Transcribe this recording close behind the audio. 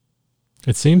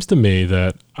It seems to me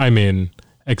that,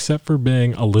 except for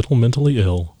being a little mentally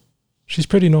ill, she's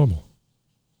pretty normal.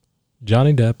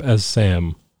 Johnny Depp as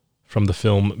Sam from the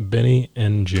film Benny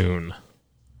and June.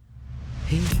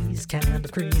 He's kind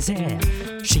of crazy,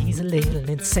 she's a little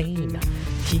insane.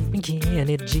 Keeping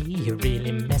Kenny G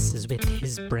really messes with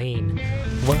his brain.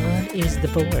 One is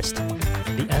divorced,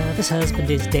 the other's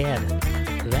husband is dead.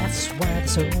 That's why they're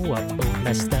so both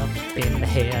messed up in the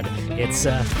head. It's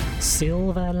a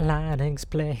Silver Linings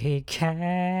Playcast.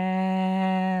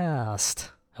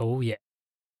 Oh yeah.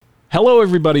 Hello,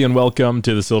 everybody, and welcome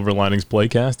to the Silver Linings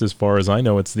Playcast. As far as I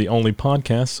know, it's the only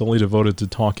podcast solely devoted to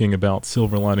talking about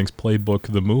Silver Linings Playbook,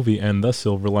 the movie, and the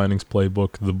Silver Linings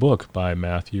Playbook, the book, by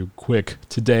Matthew Quick.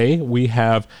 Today, we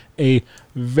have a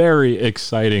very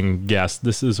exciting guest.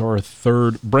 This is our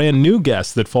third brand new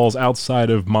guest that falls outside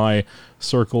of my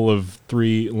circle of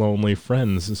three lonely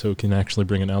friends, so can actually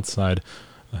bring an outside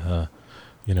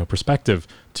perspective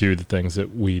to the things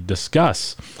that we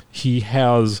discuss. He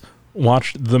has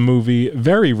watched the movie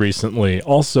very recently,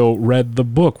 also read the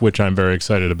book, which I'm very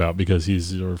excited about because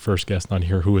he's our first guest on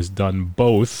here who has done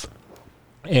both.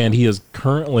 And he has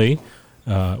currently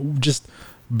just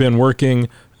been working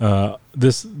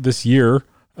this year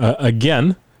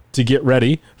again to get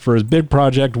ready for his big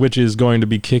project, which is going to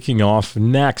be kicking off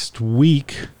next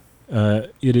week.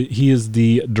 He is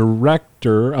the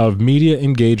director of media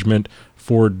engagement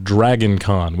for Dragon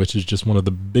Con, which is just one of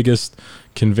the biggest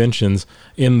conventions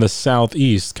in the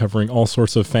Southeast, covering all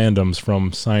sorts of fandoms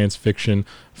from science fiction,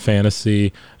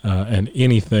 fantasy, and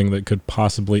anything that could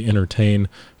possibly entertain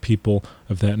people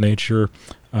of that nature.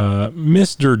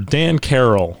 Mr. Dan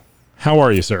Carroll, how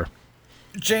are you, sir?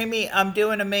 Jamie, I'm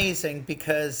doing amazing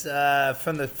because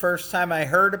from the first time I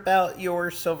heard about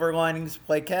your Silver Linings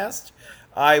Playcast,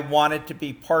 I wanted to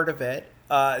be part of it.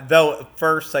 Though at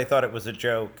first I thought it was a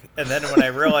joke. And then when I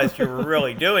realized you were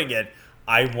really doing it,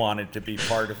 I wanted to be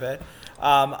part of it.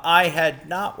 I had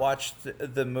not watched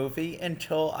the movie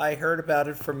until I heard about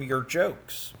it from your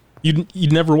jokes.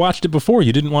 You'd never watched it before.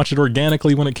 You didn't watch it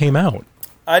organically when it came out.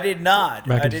 I did not.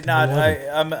 Back I in did not.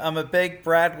 2011. I'm a big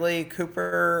Bradley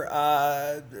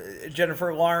Cooper,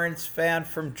 Jennifer Lawrence fan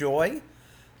from Joy.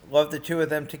 Love the two of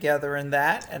them together in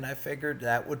that, and I figured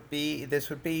this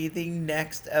would be the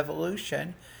next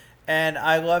evolution. And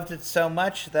I loved it so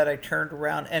much that I turned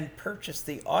around and purchased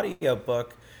the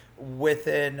audiobook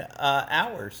within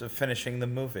hours of finishing the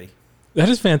movie. That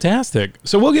is fantastic.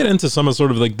 So we'll get into some of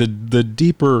sort of like the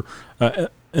deeper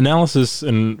analysis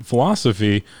and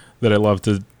philosophy that I love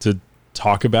to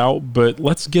talk about, but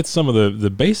let's get some of the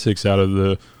basics out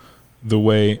of the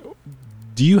way.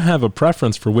 Do you have a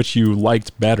preference for which you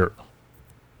liked better,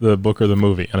 the book or the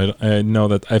movie? And I know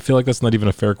that I feel like that's not even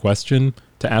a fair question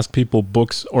to ask people,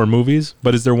 books or movies,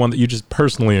 but is there one that you just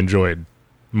personally enjoyed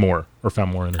more or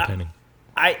found more entertaining?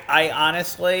 I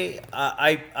honestly,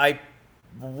 I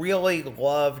really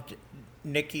loved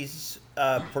Nikki's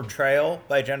portrayal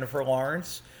by Jennifer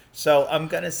Lawrence. So I'm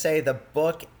gonna say the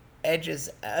book is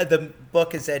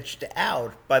edged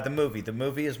out by the movie. The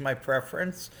movie is my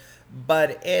preference.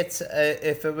 But it's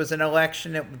if it was an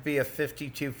election, it would be a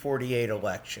 52-48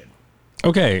 election.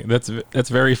 Okay, that's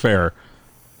very fair.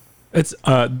 It's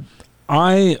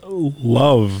I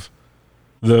love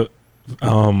the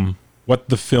what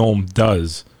the film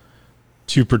does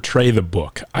to portray the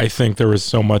book. I think there was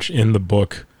so much in the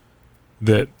book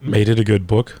that made it a good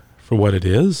book for what it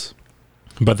is,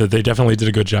 but that they definitely did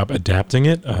a good job adapting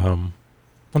it. One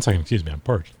second, excuse me, I'm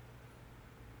parched.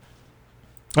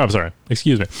 Oh, I'm sorry.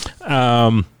 Excuse me.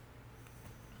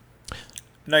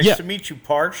 Nice to meet you,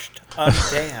 Parched.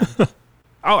 Dan.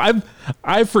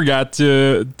 I forgot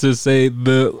to say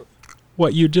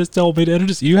what you just told me to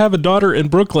introduce. You have a daughter in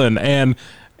Brooklyn, and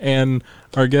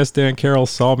our guest Dan Carroll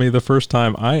saw me the first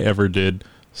time I ever did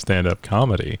stand-up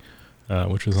comedy,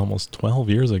 which was almost 12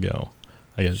 years ago.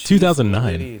 I guess 2009.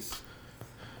 Ladies.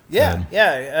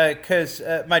 Yeah, because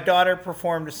my daughter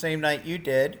performed the same night you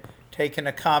did, taking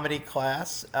a comedy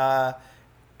class,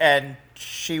 and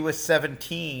she was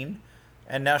 17,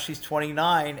 and now she's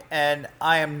 29, and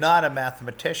I am not a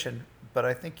mathematician, but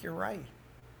I think you're right.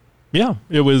 Yeah,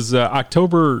 it was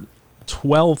October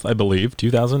 12th, I believe,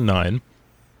 2009,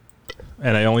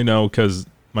 and I only know because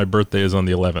my birthday is on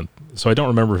the 11th, so I don't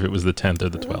remember if it was the 10th or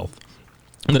the 12th.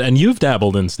 And you've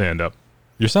dabbled in stand-up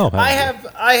yourself, haven't you?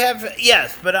 I have,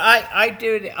 yes, but I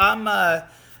do.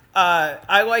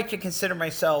 I like to consider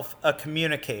myself a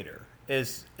communicator, and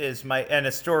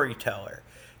a storyteller.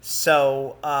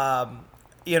 So, I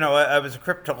was a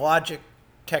cryptologic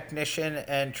technician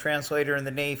and translator in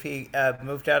the Navy.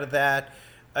 Moved out of that.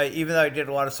 Even though I did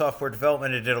a lot of software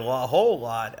development, I did a whole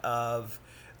lot of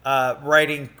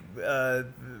writing not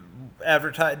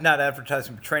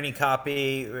advertising, but training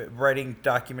copy, writing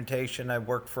documentation. I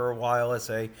worked for a while as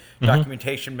a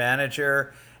documentation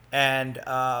manager, and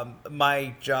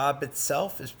my job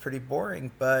itself is pretty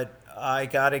boring. But I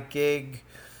got a gig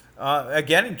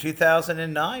again in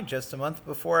 2009, just a month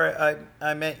before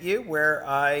I met you, where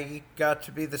I got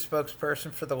to be the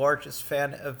spokesperson for the largest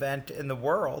fan event in the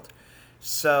world.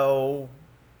 So,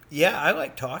 yeah, I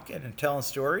like talking and telling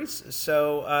stories.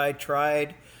 So I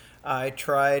tried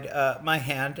my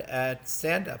hand at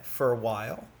stand-up for a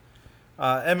while.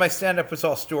 And my stand-up was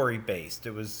all story-based.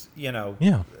 It was,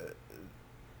 Yeah.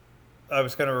 I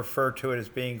was going to refer to it as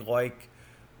being like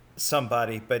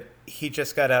somebody, but he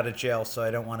just got out of jail, so I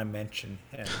don't want to mention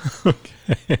him.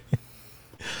 Okay.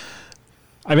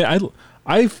 I mean,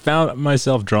 I found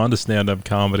myself drawn to stand-up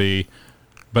comedy,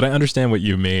 but I understand what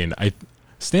you mean.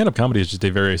 Stand-up comedy is just a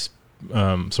very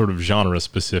sort of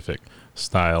genre-specific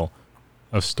style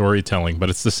of storytelling, but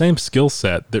it's the same skill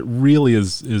set that really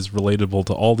is relatable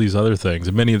to all these other things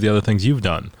and many of the other things you've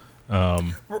done.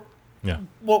 Yeah.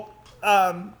 Well,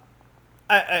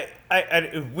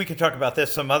 we could talk about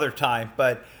this some other time,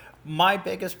 but my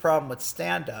biggest problem with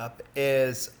stand-up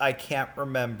is I can't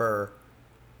remember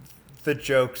the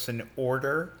jokes in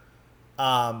order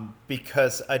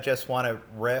because I just want to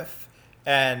riff.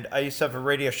 And I used to have a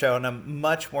radio show, and I'm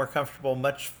much more comfortable,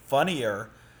 much funnier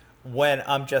when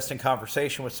I'm just in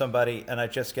conversation with somebody and I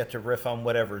just get to riff on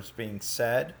whatever's being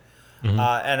said. And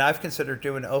I've considered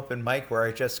doing an open mic where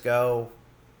I just go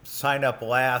sign up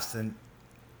last and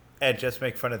just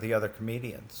make fun of the other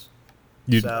comedians.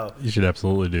 You should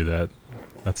absolutely do that.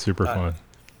 That's super fun.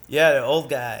 Yeah, the old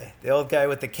guy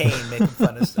with the cane making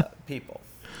fun of stuff, people.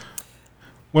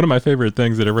 One of my favorite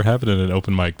things that ever happened in an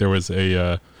open mic, there was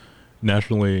a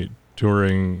nationally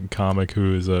touring comic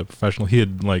who is a professional. He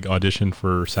had auditioned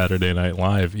for Saturday Night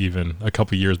Live even a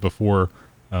couple years before.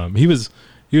 He was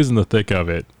in the thick of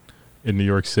it in New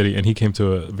York City, and he came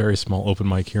to a very small open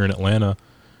mic here in Atlanta.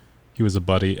 He was a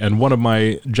buddy, and one of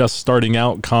my just starting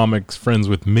out comics friends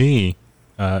with me,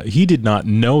 he did not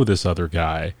know this other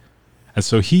guy, and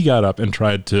so he got up and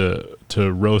tried to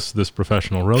roast this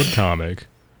professional road comic.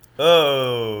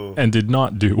 Oh, and did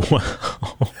not do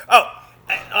well.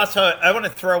 Also, I want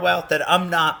to throw out that I'm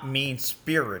not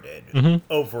mean-spirited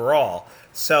overall,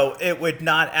 so it would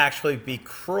not actually be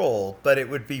cruel, but it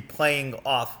would be playing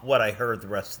off what I heard the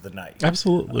rest of the night.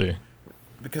 Absolutely.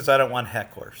 Because I don't want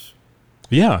hecklers.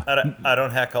 Yeah. I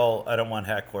don't heckle. I don't want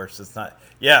hecklers. It's not.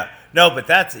 Yeah. No,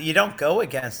 but you don't go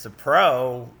against a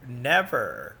pro.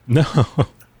 Never. No.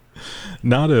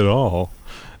 Not at all.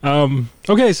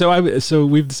 Okay, so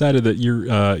we've decided that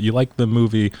you like the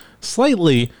movie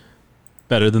slightly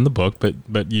better than the book,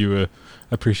 but you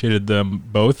appreciated them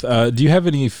both. Do you have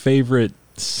any favorite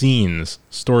scenes,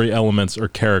 story elements, or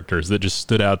characters that just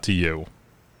stood out to you?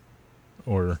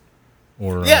 Or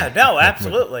yeah, no,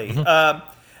 absolutely.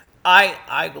 I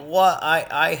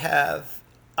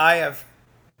have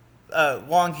a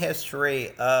long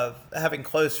history of having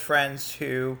close friends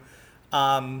who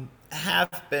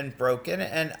have been broken,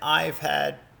 and I've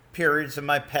had periods in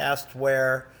my past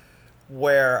where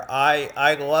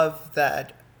I love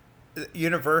that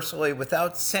universally,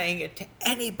 without saying it to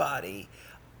anybody,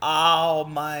 all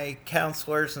my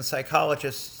counselors and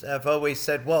psychologists have always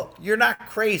said, well, you're not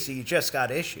crazy, you just got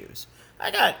issues.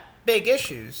 I got big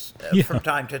issues from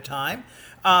time to time.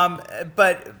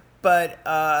 But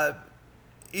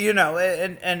in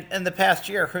the past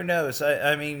year, who knows?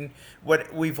 I mean,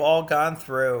 what we've all gone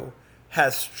through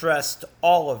has stressed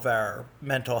all of our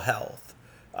mental health.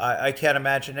 I can't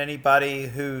imagine anybody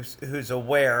who's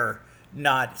aware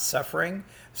not suffering.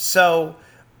 So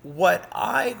what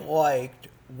I liked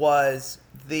was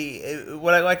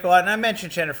what I liked a lot, and I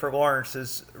mentioned Jennifer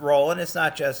Lawrence's role, and it's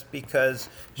not just because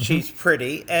she's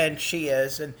pretty, and she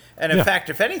is, and in fact,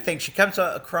 if anything, she comes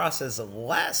across as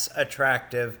less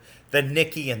attractive than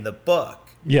Nikki in the book.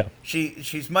 Yeah,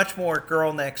 she's much more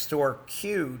girl next door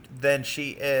cute than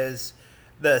she is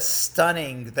the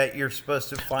stunning that you're supposed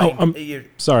to find.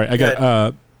 Sorry, I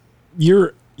got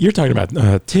you're talking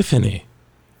about Tiffany.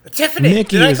 Tiffany,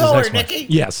 Nikki did I call her Nikki?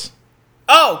 Yes.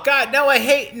 Oh God, no,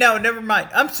 never mind.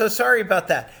 I'm so sorry about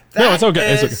that. No, it's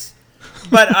okay. It's okay.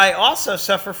 But I also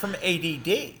suffer from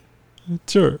ADD.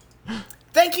 Sure.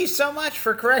 Thank you so much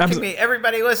for correcting me.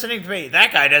 Everybody listening to me,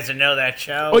 that guy doesn't know that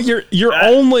show. Oh, you're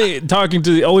only talking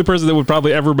to the only person that would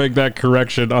probably ever make that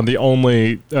correction on the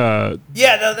only that's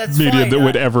medium fine. that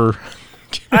would ever.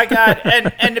 I got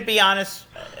and to be honest,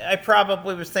 I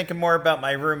probably was thinking more about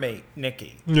my roommate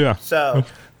Nikki. Yeah. So,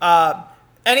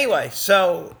 anyway,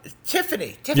 so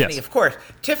Tiffany, yes. Of course,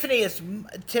 Tiffany's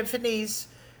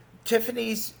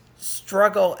Tiffany's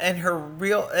struggle and her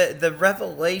real the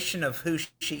revelation of who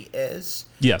she is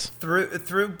Yes.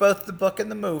 through both the book and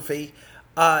the movie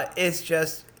is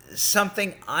just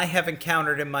something I have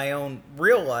encountered in my own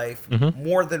real life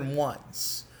more than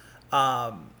once.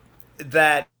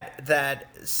 That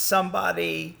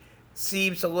somebody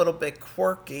seems a little bit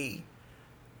quirky,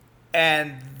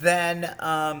 and then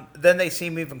they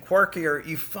seem even quirkier.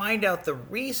 You find out the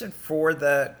reason for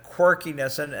the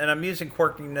quirkiness, and I'm using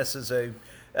quirkiness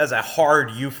as a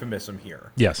hard euphemism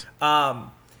here. Yes.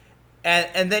 And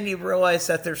then you realize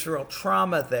that there's real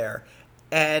trauma there,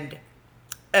 and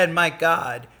my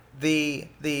God, the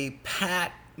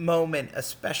Pat moment,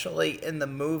 especially in the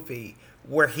movie,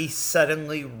 where he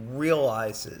suddenly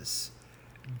realizes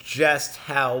just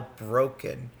how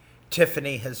broken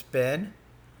Tiffany has been,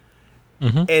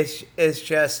 is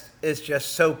just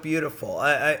so beautiful.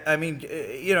 I mean,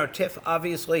 you know, Tiff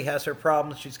obviously has her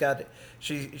problems. She's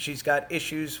got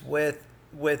issues with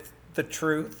the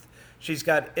truth. She's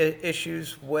got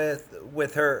issues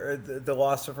with her the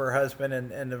loss of her husband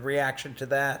and the reaction to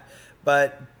that,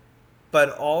 but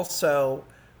also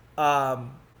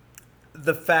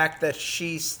the fact that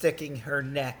she's sticking her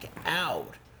neck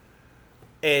out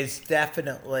is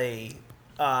definitely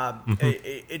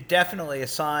definitely a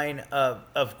sign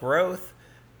of growth,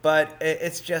 but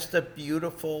it's just a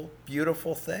beautiful,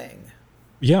 beautiful thing.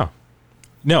 Yeah.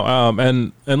 No,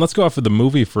 and let's go off of the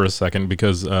movie for a second,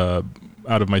 because out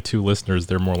of my two listeners,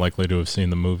 they're more likely to have seen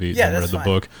the movie than read the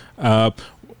book.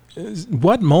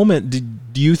 What moment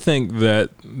do you think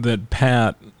that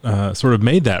Pat sort of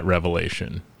made that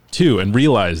revelation too, and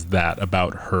realized that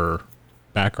about her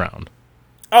background?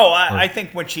 Oh, I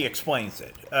think when she explains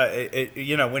it,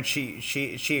 you know, when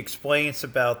she explains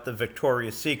about the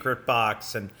Victoria's Secret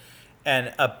box and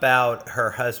about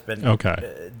her husband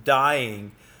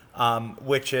dying,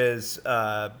 which is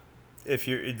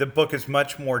the book is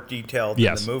much more detailed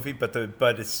than the movie, but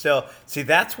it's still, see,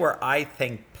 that's where I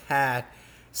think Pat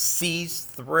sees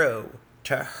through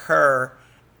to her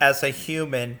as a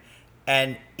human.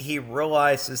 And he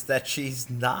realizes that she's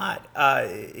not,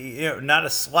 not a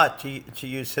slut, to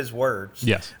use his words.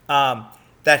 Yes.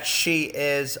 That she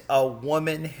is a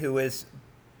woman who is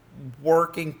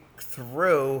working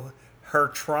through her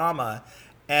trauma,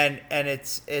 and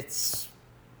it's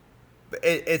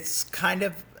kind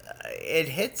of, it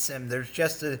hits him.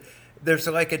 There's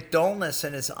like a dullness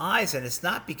in his eyes, and it's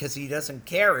not because he doesn't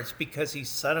care. It's because he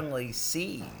suddenly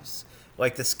sees.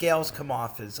 Like the scales come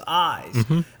off his eyes.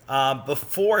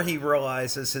 Before he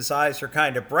realizes his eyes are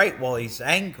kind of bright while he's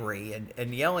angry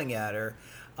and yelling at her.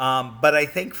 But I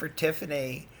think for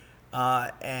Tiffany,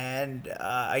 and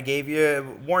I gave you a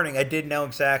warning, I didn't know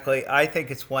exactly. I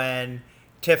think it's when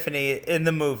Tiffany in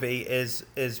the movie is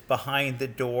behind the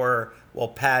door while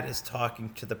Pat is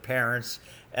talking to the parents,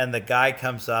 and the guy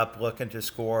comes up looking to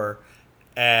score,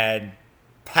 and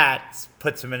Pat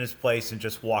puts him in his place and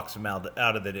just walks him out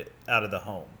of the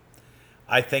home.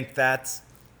 I think that's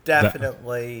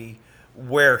definitely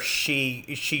where she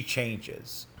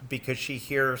changes, because she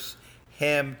hears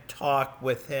him talk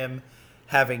with him,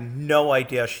 having no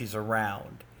idea she's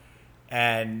around.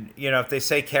 And you know, if they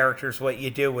say character's what you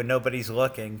do when nobody's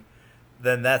looking,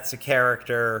 then that's a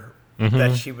character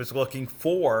that she was looking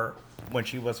for when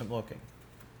she wasn't looking.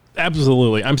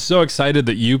 Absolutely. I'm so excited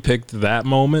that you picked that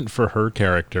moment for her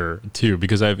character too,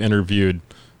 because I've interviewed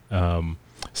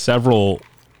several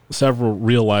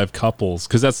real life couples,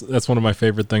 because that's one of my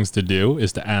favorite things to do,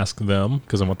 is to ask them,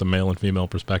 because I want the male and female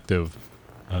perspective,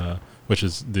 which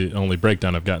is the only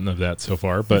breakdown I've gotten of that so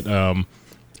far. But and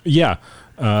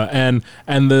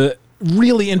the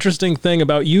really interesting thing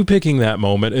about you picking that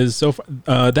moment is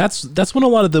that's when a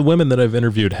lot of the women that I've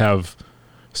interviewed have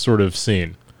sort of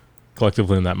seen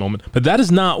collectively in that moment, but that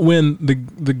is not when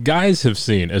the guys have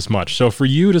seen as much. So for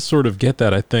you to sort of get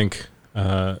that, I think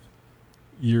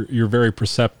you're very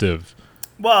perceptive.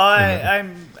 Well,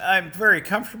 I'm very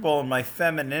comfortable in my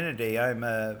femininity. I'm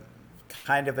a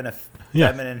kind of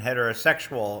feminine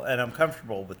heterosexual, and I'm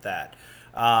comfortable with that.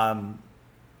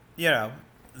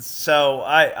 So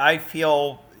I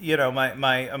feel,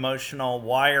 my emotional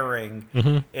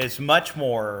wiring is much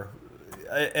more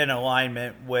in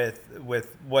alignment with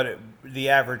what the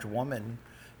average woman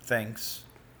thinks.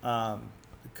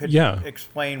 Could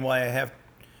explain why I have,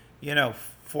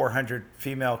 400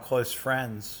 female close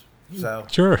friends. So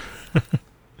sure,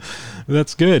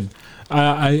 that's good.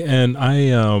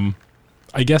 I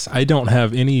guess I don't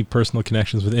have any personal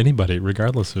connections with anybody,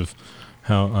 regardless of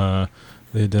how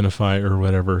they identify or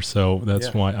whatever. So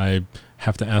that's why I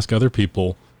have to ask other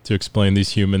people to explain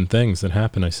these human things that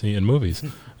happen I see in movies.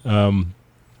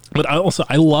 But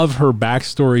I love her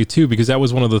backstory too, because that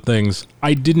was one of the things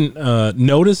I didn't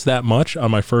notice that much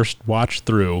on my first watch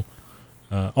through.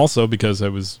 Also because I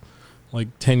was like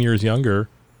 10 years younger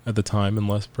at the time and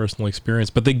less personal experience.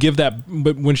 But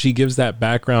but when she gives that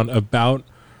background about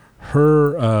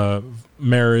her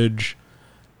marriage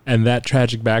and that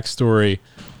tragic backstory,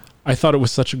 I thought it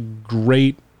was such a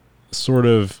great sort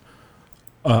of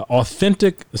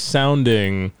authentic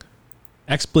sounding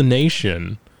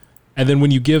explanation. And then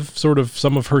when you give sort of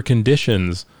some of her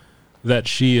conditions that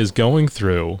she is going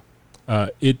through,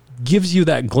 it gives you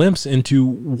that glimpse into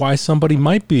why somebody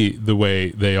might be the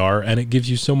way they are, and it gives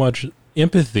you so much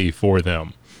empathy for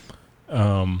them.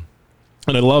 And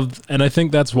I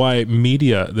think that's why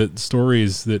that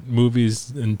stories, that movies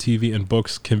and TV and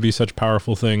books can be such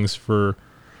powerful things for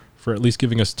at least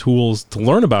giving us tools to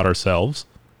learn about ourselves,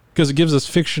 because it gives us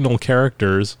fictional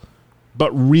characters, but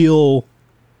real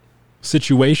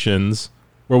situations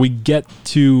where we get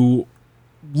to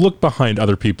look behind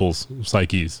other people's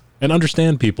psyches and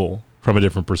understand people from a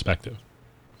different perspective.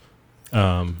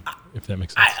 If that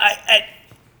makes sense.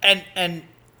 And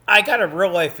I got a real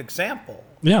life example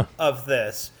of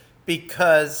this,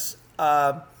 because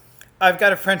I've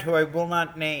got a friend who I will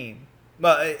not name.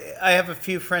 But I have a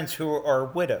few friends who are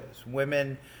widows,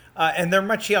 women, and they're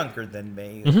much younger than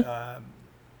me.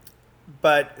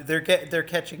 But they're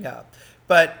catching up.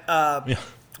 But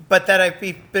that I've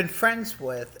been friends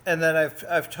with, and that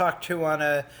I've talked to on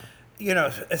a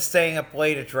staying up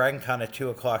late at DragonCon at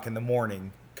 2:00 in the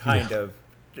morning kind of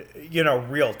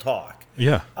real talk.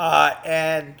 Yeah.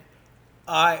 And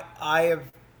I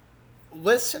have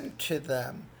listened to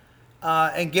them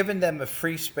and given them a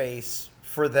free space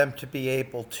for them to be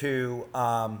able to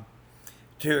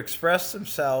express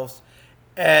themselves,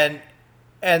 and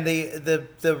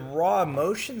the raw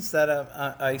emotions that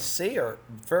I see are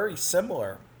very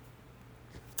similar.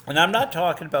 And I'm not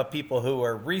talking about people who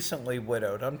are recently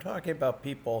widowed. I'm talking about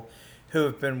people who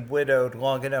have been widowed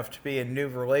long enough to be in new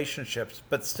relationships,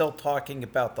 but still talking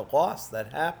about the loss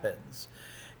that happens.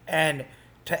 And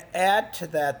to add to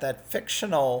that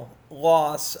fictional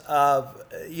loss of,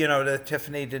 that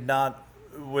Tiffany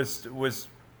was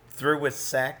through with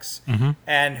sex,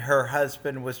 and her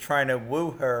husband was trying to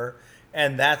woo her,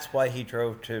 and that's why he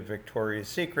drove to Victoria's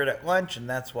Secret at lunch, and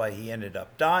that's why he ended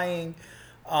up dying.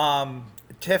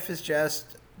 Tiff is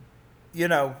just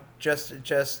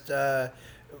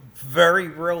very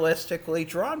realistically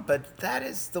drawn, but that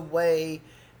is the way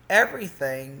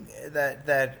everything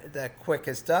that Quick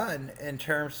has done in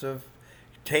terms of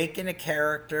taking the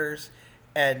characters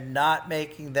and not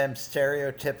making them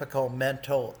stereotypical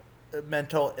mental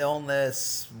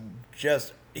illness.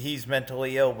 Just he's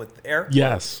mentally ill with air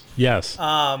quotes. Yes.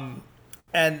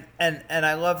 And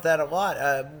I love that a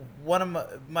lot. One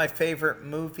of my favorite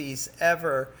movies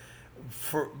ever,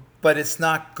 but it's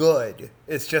not good.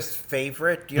 It's just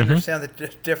favorite. Do you understand the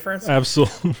difference?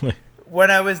 Absolutely.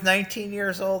 When I was 19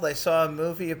 years old, I saw a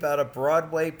movie about a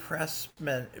Broadway press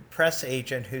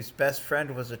agent whose best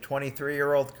friend was a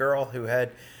 23-year-old girl who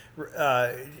had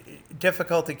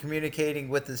difficulty communicating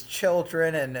with his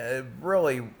children, and a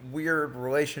really weird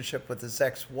relationship with his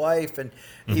ex-wife, and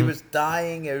he was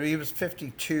dying. He was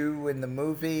 52 in the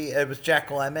movie. It was Jack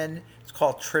Lemmon. It's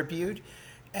called Tribute.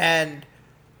 And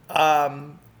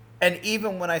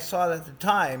even when I saw it at the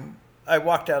time, I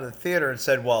walked out of the theater and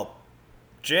said, well,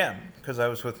 Jim, because I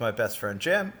was with my best friend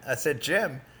Jim, I said,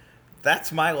 Jim,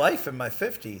 that's my life in my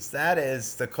 50s. That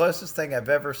is the closest thing I've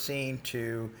ever seen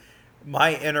to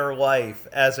my inner life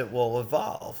as it will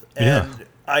evolve. And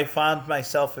I found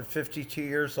myself at 52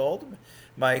 years old.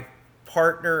 My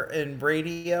partner in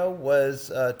radio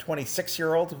was a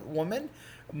 26-year-old woman.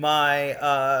 My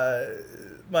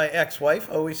ex-wife,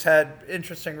 always had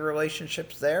interesting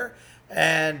relationships there.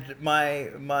 And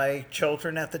my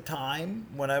children at the time,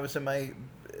 when I was in my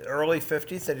early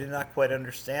 50s, I did not quite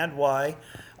understand why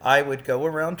I would go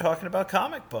around talking about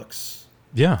comic books.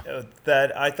 Yeah.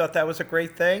 That I thought that was a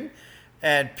great thing.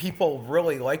 And people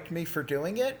really liked me for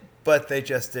doing it, but they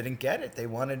just didn't get it. They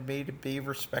wanted me to be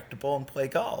respectable and play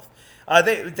golf.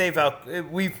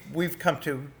 We've come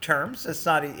to terms. It's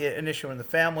not an issue in the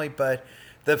family, but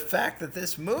the fact that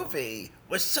this movie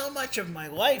was so much of my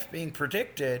life being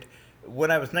predicted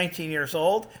when I was 19 years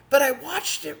old, but I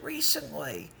watched it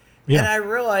recently, and I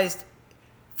realized,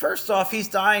 first off, he's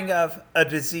dying of a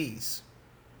disease.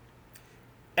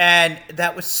 And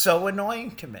that was so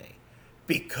annoying to me,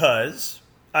 because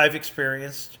I've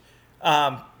experienced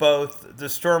both the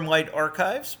Stormlight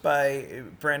Archives by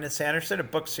Brandon Sanderson, a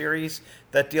book series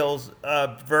that deals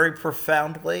very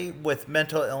profoundly with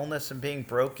mental illness and being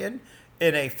broken,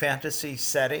 in a fantasy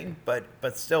setting, but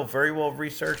still very well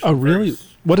researched. Oh, really?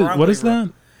 What is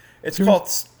that? It's called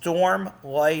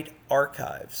Stormlight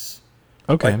Archives.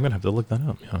 Okay, Like, I'm gonna have to look that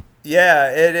up. Yeah.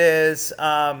 yeah, it is.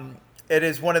 It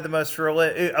is one of the most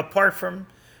apart from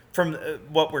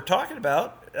what we're talking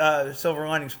about, Silver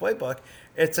Linings Playbook.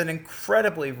 It's an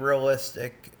incredibly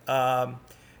realistic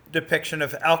depiction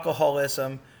of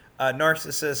alcoholism,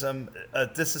 narcissism,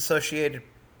 dissociated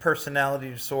personality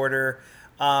disorder.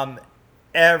 All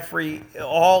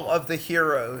of the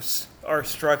heroes are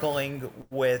struggling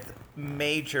with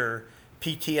major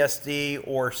PTSD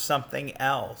or something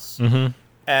else.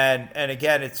 And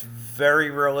again, it's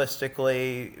very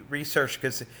realistically researched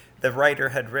because the writer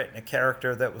had written a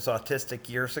character that was autistic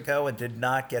years ago and did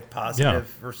not get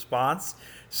positive response.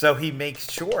 So he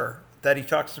makes sure that he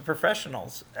talks to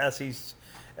professionals as he's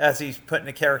putting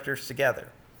the characters together.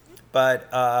 But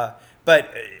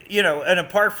and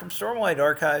apart from Stormlight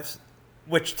Archives,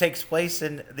 which takes place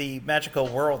in the magical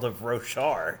world of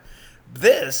Roshar,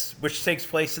 this, which takes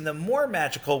place in the more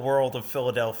magical world of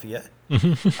Philadelphia,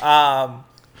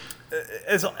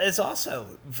 is also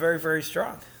very, very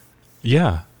strong.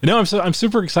 Yeah. No, I'm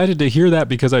super excited to hear that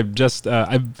because I've just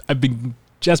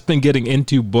been getting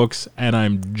into books and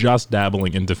I'm just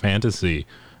dabbling into fantasy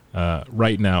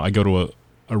right now. I go to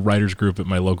a writers group at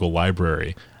my local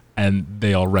library, and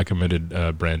they all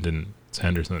recommended Brandon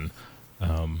Sanderson,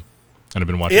 and I've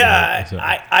been watching. Yeah, so.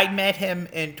 I met him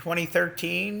in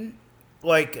 2013,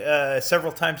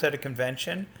 several times at a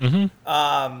convention.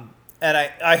 And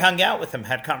I hung out with him,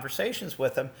 had conversations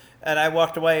with him, and I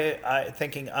walked away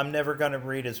thinking, I'm never going to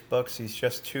read his books. He's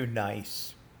just too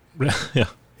nice. Yeah.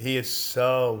 He is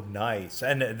so nice.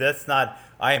 And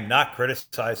I am not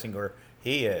criticizing her.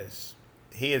 He is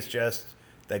just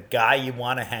the guy you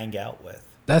want to hang out with.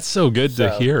 That's so good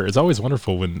to hear. It's always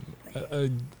wonderful when,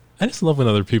 I just love when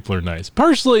other people are nice.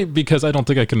 Partially because I don't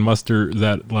think I can muster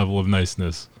that level of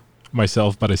niceness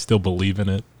myself, but I still believe in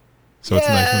it. So it's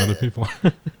nice when other people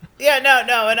are. Yeah,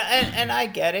 no, and I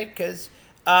get it because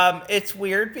it's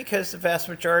weird because the vast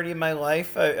majority of my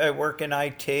life I work in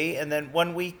IT, and then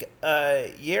 1 week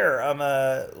a year I'm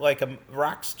a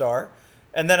rock star,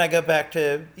 and then I go back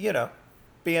to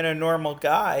being a normal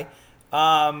guy,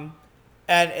 and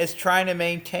it's trying to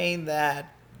maintain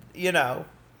that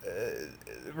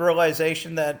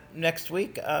realization that next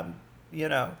week I'm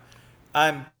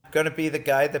going to be the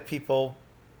guy that people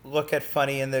look at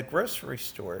funny in the grocery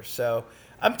store. So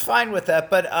I'm fine with that.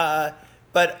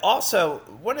 But also,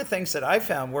 one of the things that I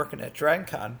found working at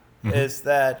DragonCon is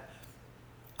that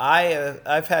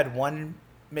I've had one,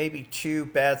 maybe two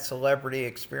bad celebrity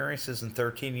experiences in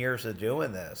 13 years of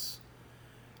doing this.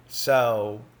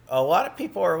 So a lot of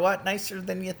people are a lot nicer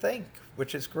than you think,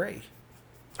 which is great.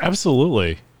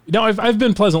 Absolutely. No, I've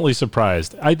been pleasantly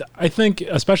surprised. I think,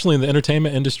 especially in the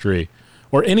entertainment industry,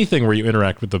 or anything where you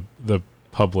interact with the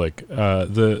public,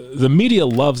 the media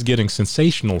loves getting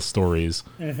sensational stories,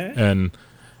 and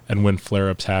when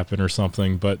flare-ups happen or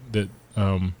something. But that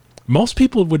most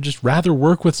people would just rather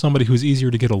work with somebody who's easier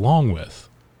to get along with,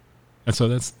 and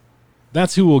so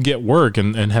that's who will get work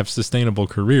and have sustainable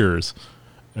careers,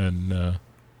 and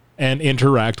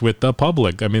interact with the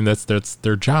public. I mean, that's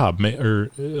their job,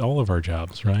 or all of our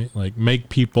jobs, right? Like, make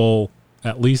people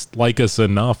at least like us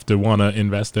enough to want to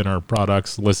invest in our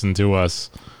products, listen to us,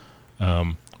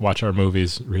 watch our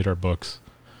movies, read our books,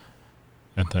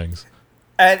 and things.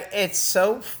 And it's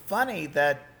so funny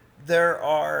that there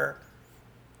are,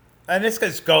 and this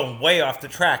is going way off the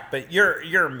track, but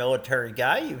you're a military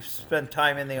guy. You've spent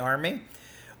time in the Army.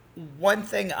 One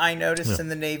thing I noticed in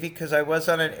the Navy, because I was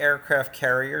on an aircraft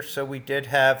carrier, so we did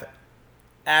have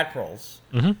admirals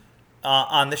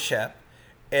on the ship,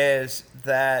 is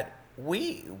that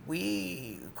we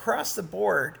across the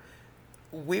board,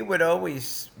 we would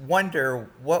always wonder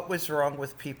what was wrong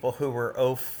with people who were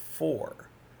 04,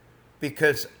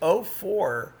 because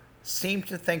 04 seemed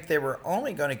to think they were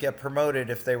only going to get promoted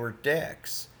if they were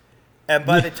dicks. And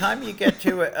by the time you get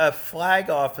to a flag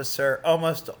officer,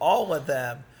 almost all of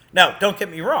them, now, don't get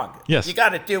me wrong. Yes. You got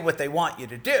to do what they want you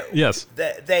to do. Yes.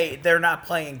 They're not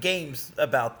playing games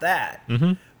about that.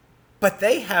 But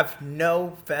they have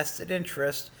no vested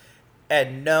interest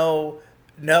and no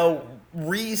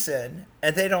reason,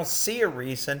 and they don't see a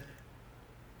reason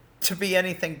to be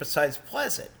anything besides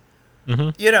pleasant.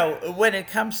 When it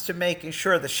comes to making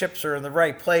sure the ships are in the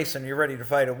right place and you're ready to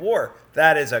fight a war,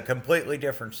 that is a completely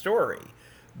different story.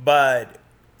 But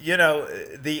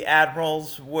the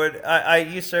admirals would.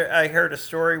 I heard a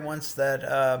story once that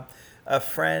a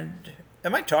friend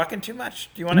Am I talking too much?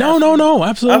 Do you want to? No,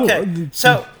 absolutely. Okay,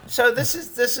 so this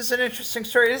is an interesting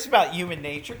story. This is about human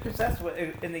nature because that's what,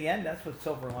 in the end, that's what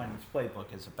Silver Linings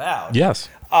Playbook is about. Yes.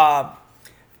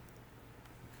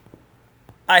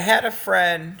 I had a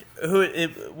friend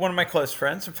one of my close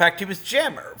friends. In fact, he was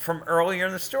Jim from earlier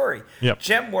in the story. Yep.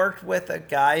 Jim worked with a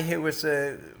guy who was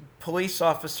a police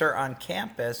officer on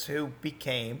campus who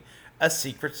became a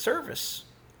Secret Service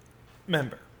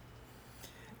member.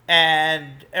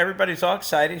 And everybody's all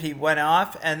excited. He went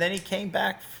off, and then he came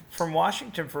back from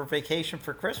Washington for vacation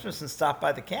for Christmas and stopped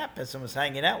by the campus and was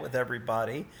hanging out with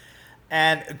everybody.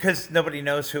 And because nobody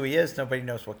knows who he is, nobody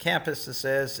knows what campus this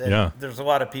is. And there's a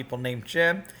lot of people named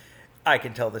Jim. I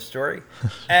can tell the story.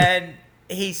 And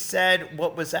he said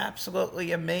what was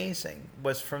absolutely amazing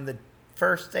was from the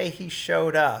first day he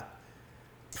showed up,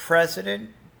 President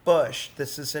Bush,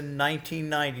 this is in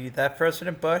 1990, that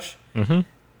President Bush,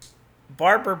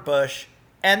 Barbara Bush,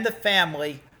 and the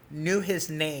family knew his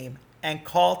name and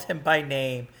called him by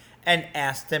name and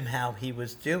asked him how he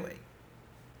was doing.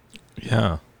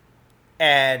 Yeah.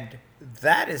 And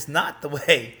that is not the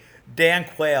way Dan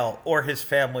Quayle or his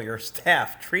family or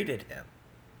staff treated him.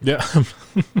 Yeah.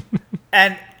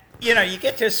 And, you know, you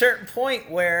get to a certain point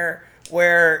where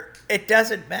it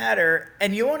doesn't matter,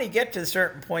 and you only get to a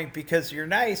certain point because you're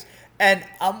nice. And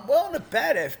I'm willing to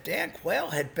bet if Dan Quayle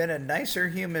had been a nicer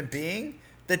human being,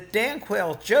 the Dan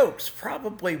Quayle jokes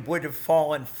probably would have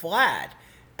fallen flat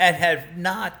and have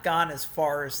not gone as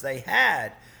far as they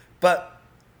had. But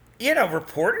you know,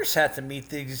 reporters had to meet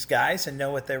these guys and know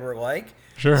what they were like.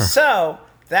 Sure. So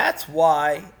that's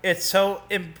why it's so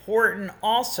important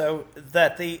also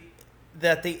that the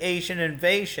Asian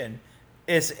invasion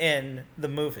is in the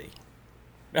movie.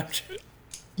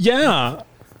 Yeah.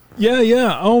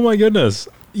 Oh my goodness.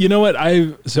 You know what?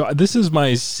 So this is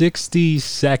my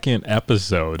 62nd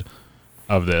episode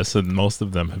of this, and most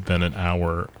of them have been an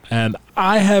hour, and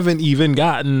I haven't even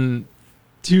gotten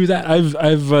to that.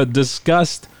 I've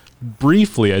discussed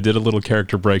briefly. I did a little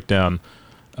character breakdown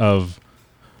of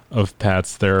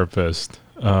Pat's therapist,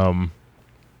 but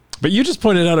you just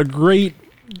pointed out a great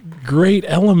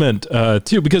element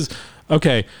too, because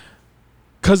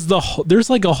there's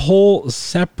like a whole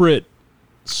separate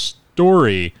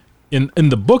story in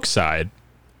the book side,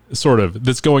 sort of,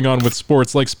 that's going on with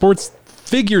sports. Like sports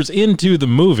figures into the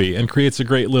movie and creates a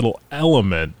great little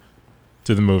element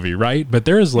to the movie, right? But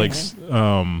there's like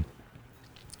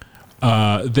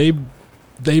they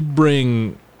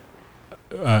bring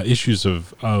issues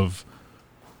of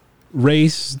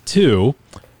race too,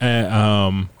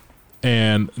 and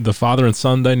the father and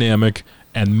son dynamic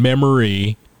and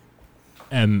memory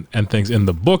and things in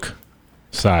the book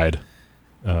side,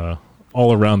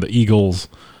 all around the Eagles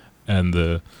and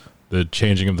the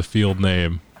changing of the field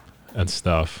name and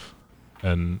stuff.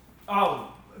 And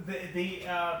the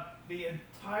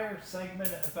entire segment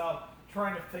about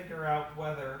trying to figure out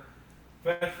whether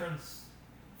Veterans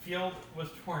Field was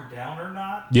torn down or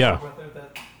not. Yeah. Or whether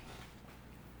that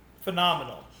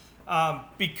phenomenal,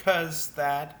 because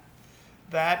that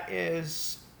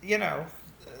is, you know,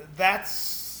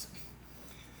 that's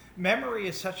memory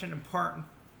is such an important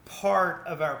part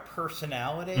of our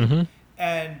personality. Mm-hmm.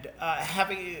 And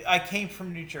I came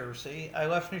from New Jersey. I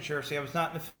left New Jersey. I was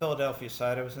not in the Philadelphia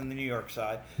side. I was in the New York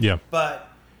side. Yeah. But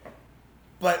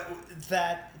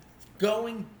that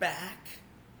going back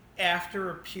after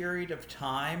a period of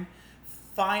time,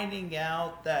 finding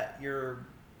out that your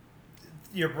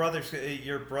brother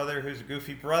who's a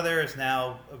goofy brother is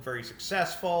now very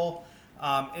successful.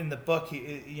 In the book,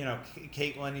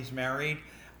 Caitlin, he's married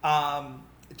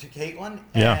to Caitlin,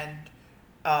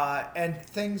 and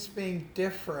things being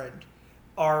different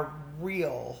are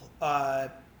real.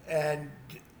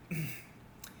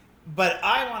 But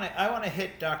I want to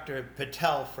hit Dr.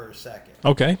 Patel for a second.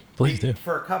 Okay, please do.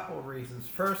 For a couple of reasons.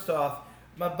 First off,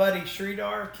 my buddy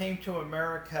Sridhar came to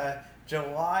America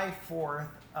July 4th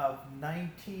of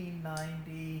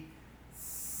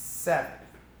 1997,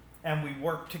 and we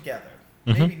worked together.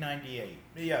 Mm-hmm. Maybe 98.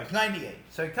 Yeah, it was 98.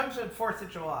 So he comes on 4th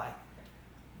of July.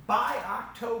 By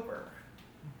October,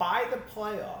 by the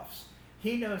playoffs,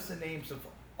 he knows the names of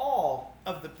all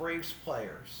of the Braves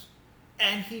players,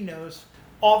 and he knows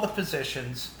all the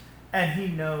positions, and he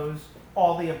knows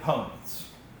all the opponents.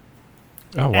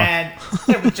 Oh, wow. And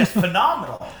it was just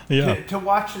phenomenal to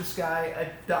watch this guy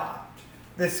adopt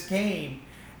this game.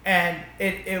 And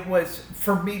it was,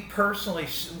 for me personally,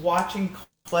 watching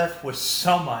Cliff was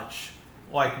so much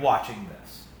like watching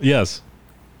this. Yes.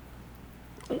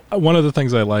 One of the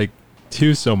things I like,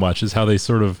 too, so much is how they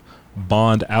sort of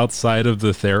bond outside of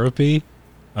the therapy,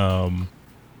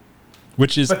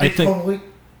 which is, but I think...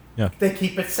 They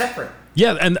keep it separate.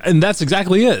 Yeah, and that's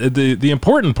exactly it. The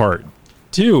important part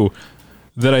too,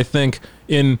 that I think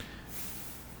in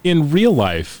real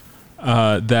life,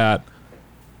 that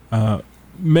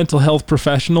mental health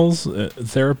professionals,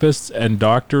 therapists, and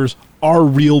doctors are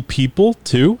real people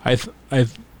too.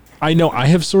 I know I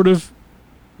have sort of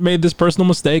made this personal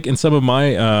mistake in some of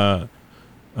my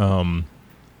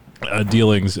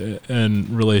dealings and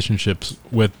relationships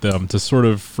with them, to sort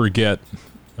of forget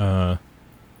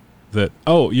that,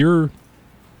 oh, you're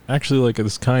actually like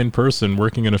this kind person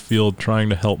working in a field trying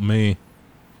to help me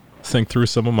think through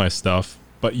some of my stuff,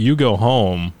 but you go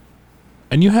home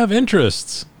and you have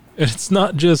interests. It's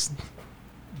not just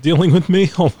dealing with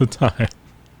me all the time.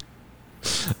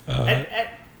 And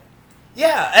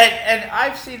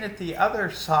I've seen it the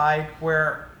other side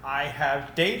where I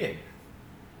have dated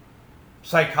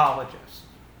psychologists.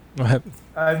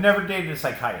 I've never dated a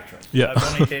psychiatrist. Yeah.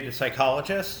 I've only dated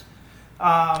psychologists.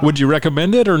 Would you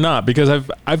recommend it or not? Because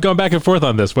I've gone back and forth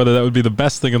on this, whether that would be the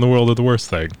best thing in the world or the worst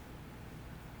thing.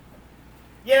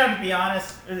 Yeah, to be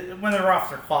honest, when they're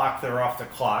off their clock, they're off the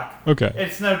clock. Okay.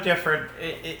 It's no different.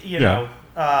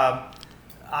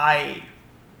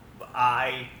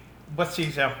 What's the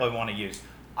example I want to use?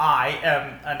 I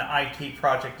am an IT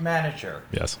project manager.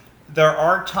 Yes. There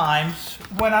are times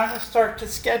when I will start to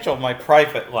schedule my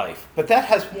private life, but that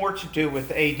has more to do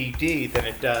with ADD than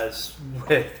it does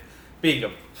with being a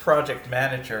project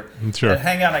manager. Sure.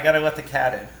 Hang on, I got to let the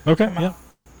cat in. Okay. Yeah.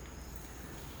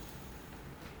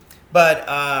 But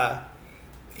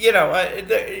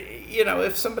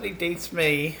if somebody dates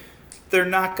me, they're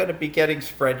not going to be getting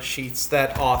spreadsheets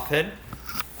that often.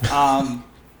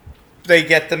 They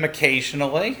get them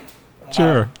occasionally.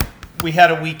 Sure. We had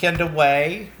a weekend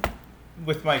away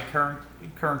with my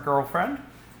current girlfriend,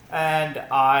 and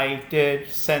I did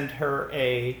send her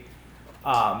a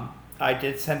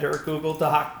Google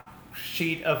Doc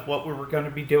sheet of what we were going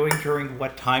to be doing during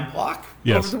what time block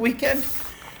over the weekend,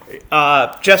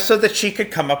 just so that she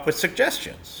could come up with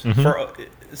suggestions.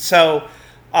 So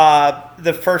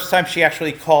the first time she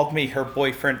actually called me her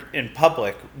boyfriend in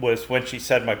public was when she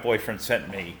said my boyfriend sent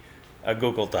me a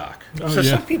Google Doc.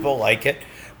 Some people like it,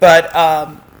 but I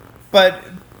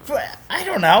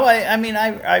don't know.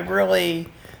 I really,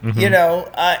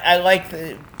 I like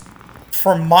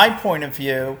from my point of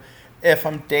view, if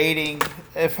I'm dating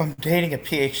a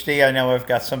PhD, I know I've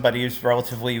got somebody who's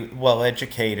relatively well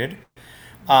educated.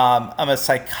 I'm a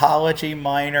psychology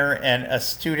minor and a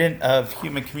student of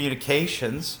human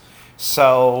communications.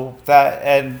 So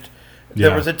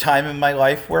there was a time in my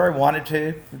life where I wanted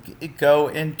to go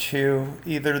into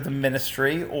either the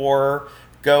ministry or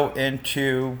go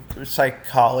into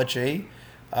psychology.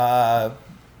 I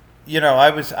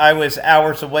was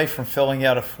hours away from filling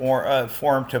out a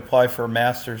form to apply for a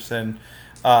master's in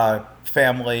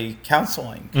family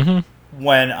counseling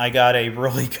when I got a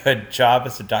really good job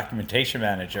as a documentation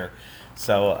manager.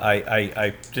 So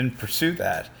I didn't pursue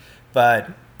that.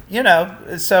 But,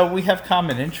 so we have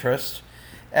common interests.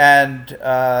 And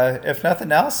if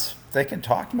nothing else, they can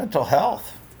talk mental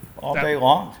health all day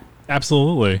long.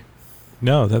 Absolutely.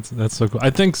 No, that's so cool.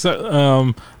 I think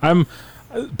so. I'm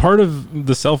part of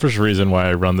the selfish reason why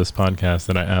I run this podcast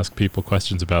and I ask people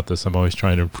questions about this. I'm always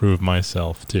trying to improve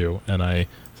myself too. And I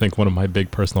think one of my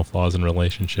big personal flaws in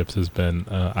relationships has been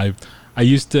I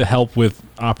used to help with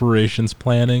operations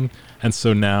planning, and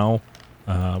so now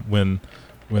when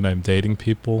I'm dating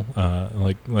people,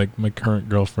 like my current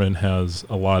girlfriend has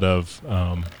a lot of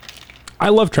I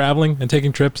love traveling and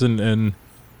taking trips and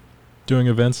doing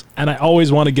events, and I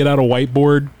always want to get out a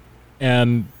whiteboard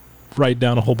and write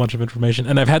down a whole bunch of information,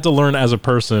 and I've had to learn as a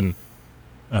person,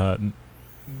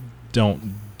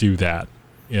 don't do that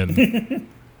in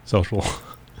social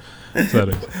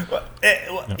settings. I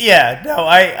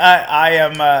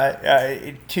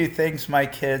am two things my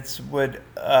kids would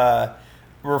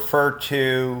refer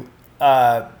to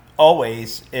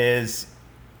always is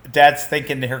Dad's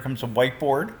thinking, here comes a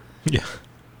whiteboard. Yeah.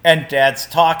 And Dad's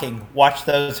talking, watch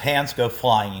those hands go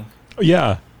flying.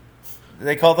 Yeah.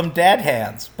 They call them dad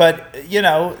hands. But,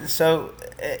 I'm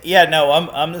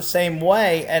the same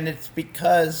way. And it's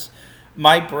because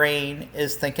my brain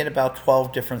is thinking about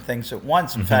 12 different things at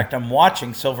once. In fact, I'm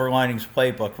watching Silver Linings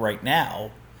Playbook right now.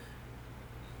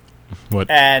 What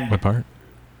part?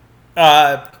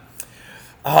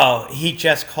 He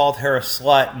just called her a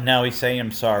slut, and now he's saying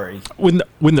I'm sorry. When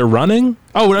they're running?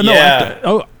 Oh, no.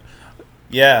 Yeah.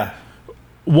 Yeah.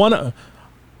 One of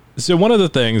the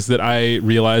things that I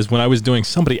realized when I was doing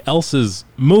somebody else's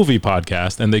movie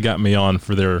podcast, and they got me on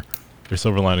for their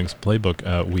Silver Linings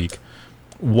Playbook week,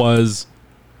 was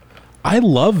I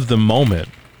love the moment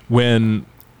when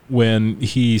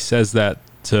he says that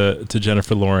to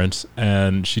Jennifer Lawrence,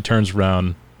 and she turns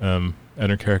around, and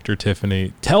her character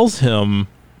Tiffany tells him,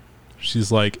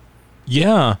 she's like,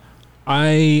 "Yeah,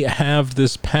 I have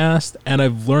this past, and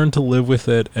I've learned to live with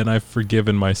it, and I've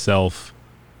forgiven myself.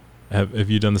 Have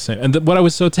you done the same?" And what I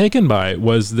was so taken by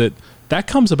was that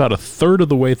comes about a third of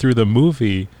the way through the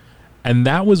movie, and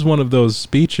that was one of those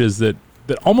speeches that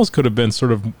almost could have been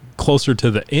sort of closer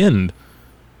to the end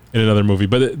in another movie,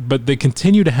 but they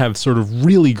continue to have sort of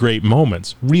really great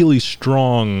moments, really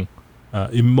strong,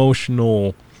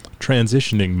 emotional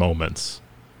transitioning moments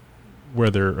where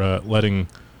they're letting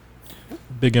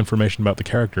big information about the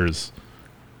characters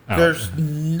out. There's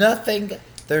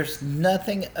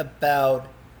nothing about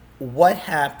what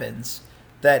happens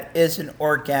that isn't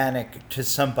organic to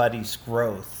somebody's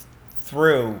growth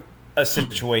through a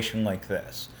situation like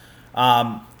this.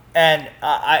 And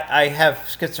I have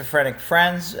schizophrenic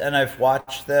friends, and I've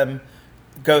watched them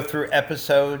go through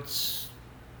episodes,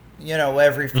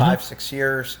 every 5-6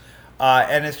 years,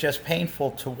 and it's just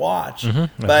painful to watch.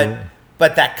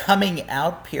 But that coming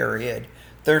out period,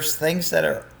 there's things that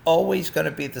are always going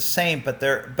to be the same, but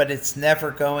it's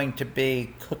never going to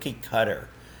be cookie cutter.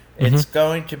 It's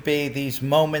going to be these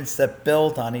moments that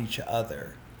build on each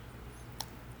other.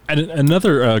 And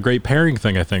another great pairing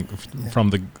thing, I think,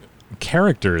 from the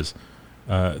characters,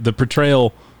 the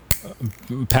portrayal,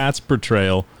 Pat's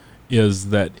portrayal,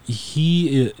 is that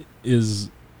he is,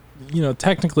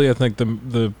 technically, I think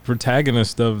the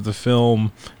protagonist of the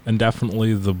film and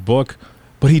definitely the book,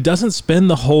 but he doesn't spend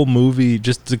the whole movie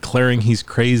just declaring he's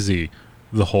crazy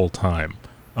the whole time.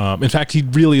 In fact, he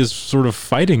really is sort of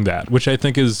fighting that, which I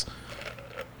think is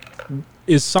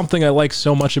something I like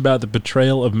so much about the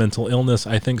portrayal of mental illness.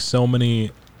 I think so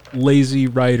many lazy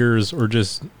writers, or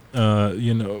just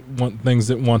want things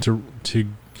that want to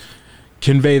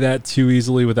convey that too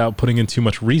easily without putting in too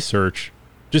much research,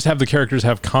 just have the characters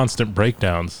have constant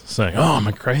breakdowns saying, "Oh, am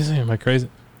I crazy? Am I crazy?"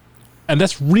 And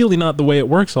that's really not the way it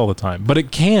works all the time, but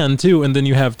it can too. And then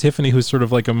you have Tiffany, who's sort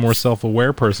of like a more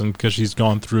self-aware person because she's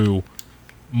gone through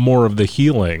more of the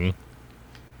healing.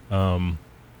 And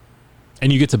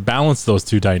you get to balance those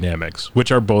two dynamics,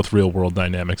 which are both real world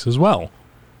dynamics as well.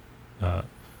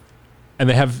 And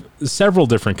they have several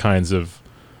different kinds of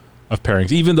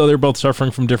pairings, even though they're both suffering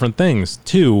from different things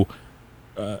too.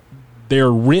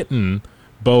 They're written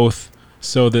both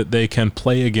so that they can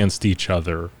play against each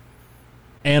other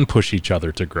and push each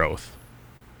other to growth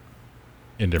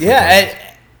in different ways.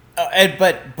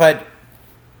 But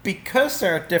because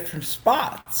they're at different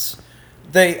spots,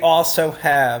 they also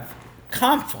have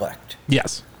conflict.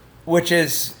 Yes. Which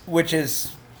is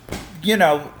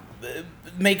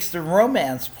makes the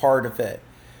romance part of it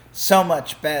so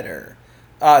much better.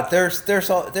 There's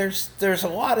a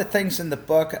lot of things in the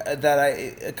book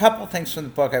a couple things from the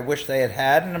book I wish they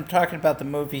had, and I'm talking about the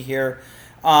movie here.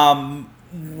 One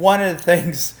of the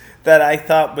things that I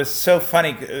thought was so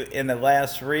funny in the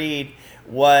last read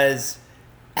was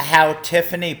how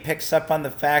Tiffany picks up on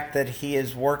the fact that he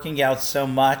is working out so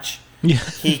much. Yeah.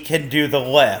 He can do the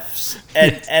lifts,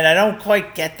 and I don't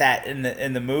quite get that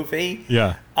in the movie.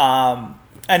 Yeah.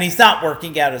 And he's not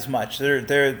working out as much.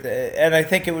 And I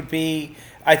think it would be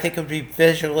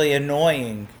visually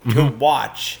annoying to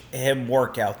watch him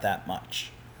work out that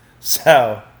much.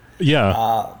 So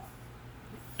yeah.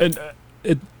 And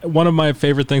one of my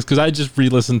favorite things, because I just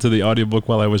re-listened to the audiobook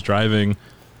while I was driving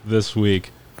this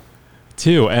week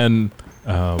too, and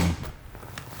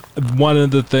one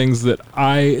of the things that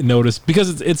I noticed,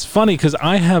 because it's funny, because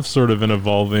I have sort of an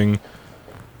evolving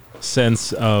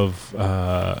sense of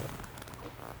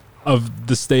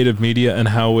the state of media and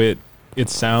how it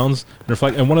sounds and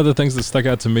reflect. And one of the things that stuck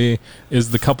out to me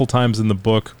is the couple times in the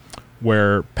book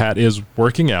where Pat is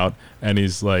working out and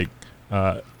he's like,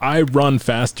 I run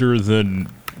faster than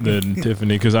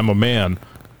Tiffany because I'm a man.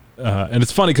 And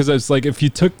it's funny because it's like, if you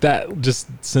took that just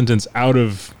sentence out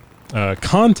of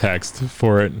context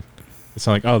for it, it's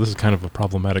not like, oh, this is kind of a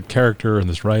problematic character and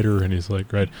this writer, and he's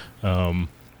like, right.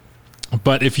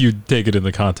 But if you take it in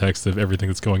the context of everything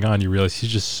that's going on, you realize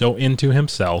he's just so into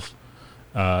himself.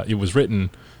 It was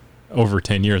written over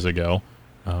 10 years ago.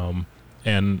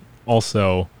 And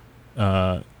also,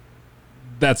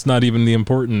 that's not even the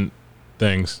important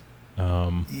things.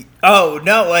 But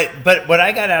what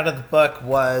I got out of the book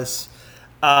was,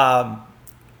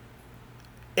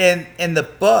 in the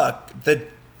book,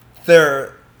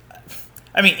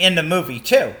 in the movie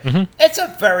too, it's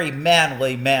a very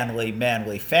manly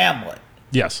family.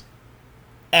 Yes.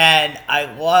 And I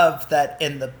love that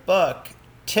in the book,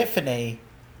 Tiffany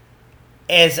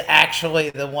is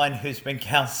actually the one who's been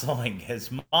counseling his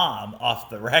mom off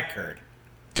the record.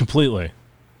 Completely.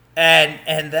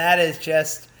 and that is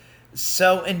just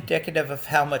so indicative of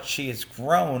how much she has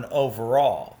grown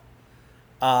overall.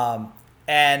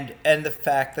 And the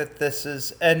fact that this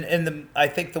is, I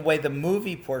think the way the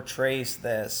movie portrays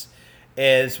this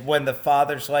is when the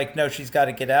father's like, no, she's got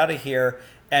to get out of here,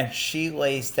 and she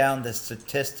lays down the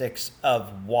statistics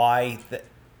of why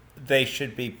they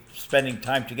should be spending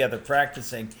time together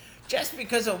practicing, just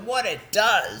because of what it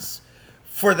does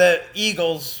for the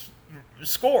Eagles'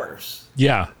 scores.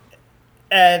 Yeah.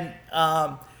 And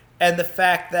the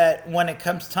fact that when it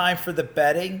comes time for the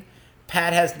betting,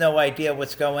 Pat has no idea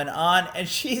what's going on, and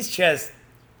she's just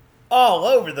all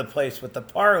over the place with the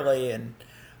parlay,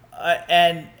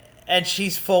 and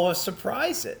she's full of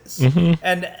surprises. Mm-hmm.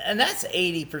 And that's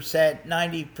 80%,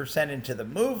 90% into the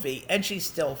movie, and she's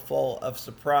still full of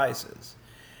surprises.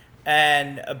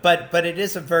 But it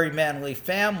is a very manly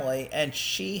family, and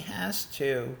she has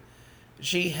to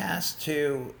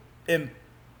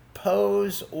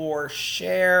impose or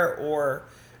share or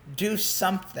do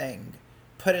something,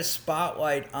 put a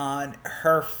spotlight on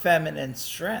her feminine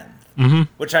strength,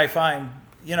 which I find,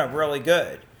 really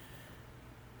good.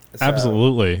 So.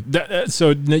 Absolutely. So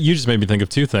you just made me think of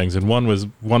two things, and one was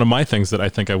one of my things that I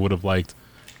think I would have liked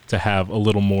to have a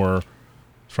little more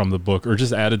from the book or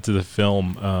just added to the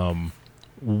film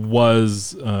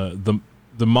was the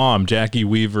mom, Jackie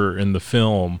Weaver, in the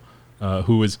film,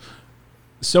 who was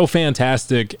so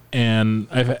fantastic, and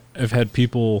I've had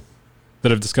people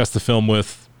that I've discussed the film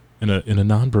with in a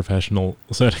non-professional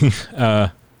setting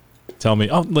tell me,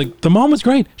 oh, like the mom was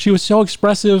great. She was so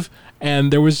expressive,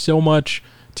 and there was so much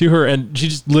to her, and she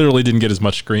just literally didn't get as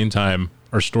much screen time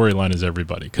or storyline as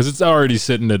everybody because it's already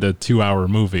sitting at a 2-hour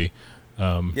movie.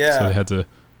 So they had to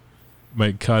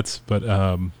make cuts, but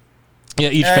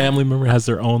each family member has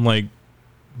their own like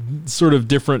sort of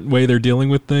different way they're dealing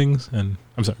with things. And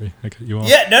I'm sorry, I cut you off.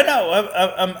 Yeah, no,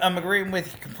 I'm agreeing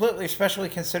with you completely, especially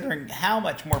considering how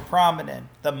much more prominent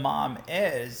the mom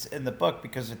is in the book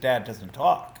because the dad doesn't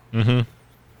talk. Mm-hmm.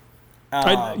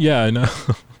 I know.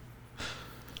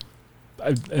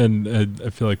 I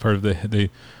feel like part of they had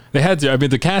to. I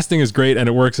mean, the casting is great and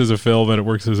it works as a film and it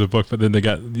works as a book. But then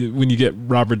when you get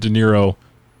Robert De Niro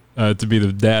to be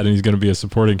the dad and he's going to be a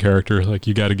supporting character, like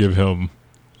you got to give him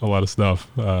a lot of stuff.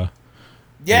 I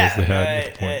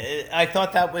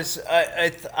thought that was.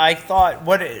 I thought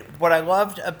what I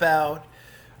loved about,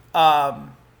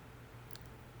 and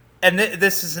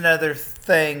this is another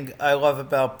thing I love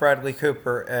about Bradley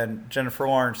Cooper and Jennifer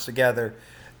Lawrence together.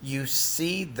 You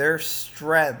see their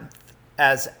strength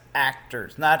as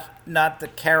actors, not the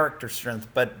character strength,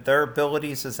 but their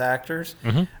abilities as actors,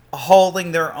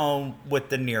 holding their own with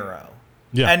De Niro.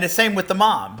 Yeah, and the same with the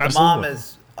mom. The Absolutely. mom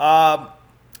is,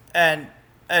 and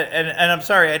I'm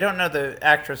sorry, I don't know the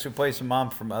actress who plays the mom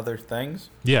from other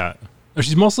things. Yeah,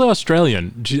 she's mostly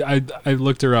Australian. I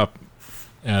looked her up,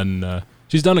 and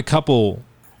she's done a couple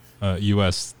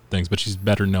U.S. things, but she's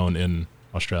better known in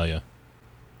Australia.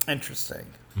 Interesting.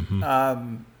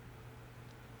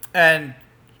 And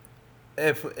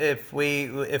if we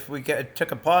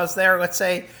took a pause there, let's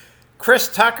say Chris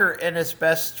Tucker in his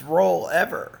best role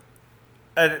ever,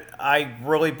 and I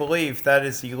really believe that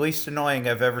is the least annoying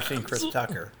I've ever seen Chris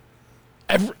Tucker.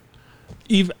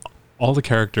 Even all the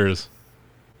characters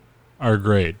are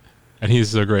great, and he's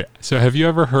so great. So have you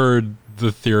ever heard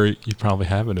the theory? You probably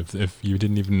haven't if you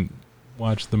didn't even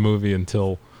watch the movie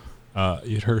until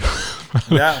you'd heard.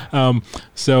 Yeah.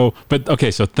 So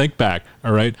think back.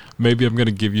 All right. Maybe I'm going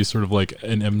to give you sort of like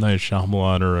an M. Night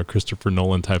Shyamalan or a Christopher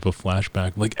Nolan type of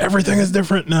flashback. Like everything is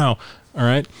different now. All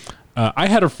right. I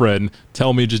had a friend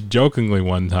tell me just jokingly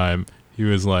one time, he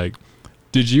was like,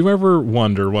 did you ever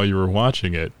wonder while you were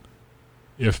watching it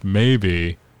if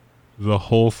maybe the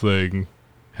whole thing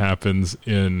happens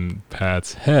in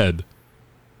Pat's head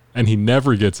and he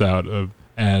never gets out of,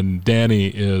 and Danny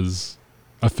is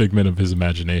a figment of his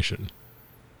imagination?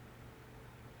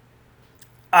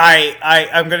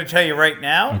 I'm going to tell you right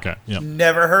now. Okay. Yeah.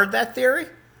 Never heard that theory.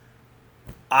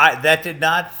 That did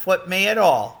not flip me at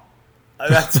all.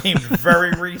 That seemed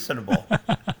very reasonable.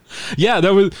 Yeah,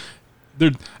 that was there.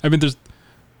 I mean,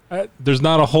 there's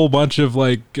not a whole bunch of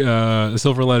like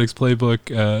Silver Linings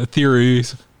Playbook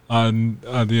theories on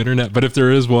the internet, but if there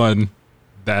is one,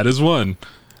 that is one.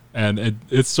 And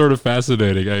it's sort of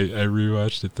fascinating. I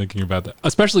rewatched it thinking about that,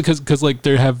 especially because like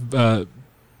there have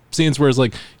scenes where it's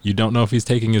like you don't know if he's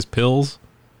taking his pills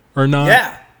or not.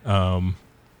 Yeah.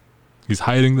 He's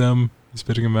hiding them, he's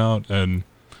spitting them out, and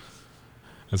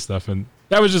stuff. And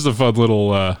that was just a fun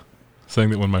little thing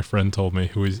that when my friend told me,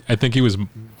 I think he was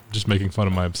just making fun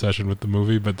of my obsession with the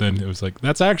movie, but then it was like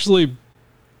that's actually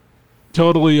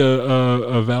totally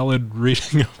a valid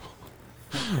reading of all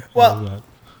of Well, that.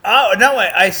 oh no,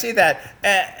 I see that,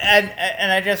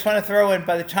 and I just want to throw in.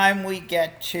 By the time we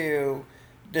get to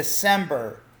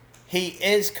December, he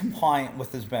is compliant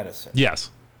with his medicine. Yes.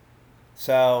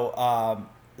 So,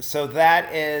 so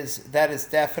that is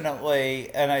definitely,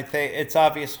 and I think it's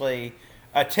obviously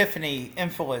a Tiffany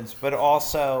influence, but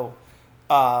also,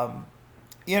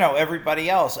 everybody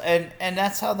else, and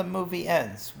that's how the movie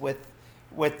ends with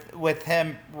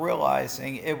him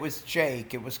realizing it was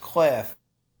Jake, it was Cliff,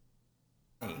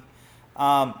 and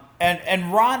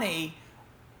Ronnie.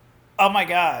 Oh my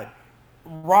God,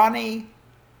 Ronnie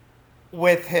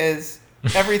with his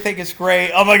everything is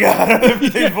great. Oh my God,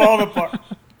 everything's falling apart.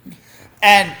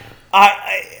 And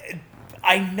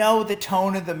I know the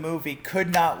tone of the movie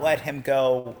could not let him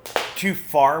go too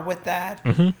far with that,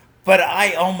 but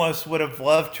I almost would have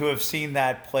loved to have seen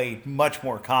that played much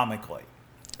more comically,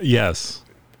 Yes.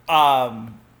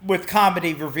 with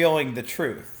comedy revealing the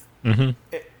truth.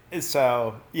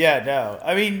 So yeah, no,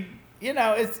 I mean,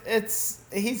 it's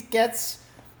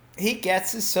he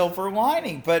gets his silver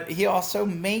lining, but he also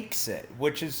makes it,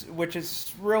 which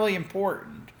is really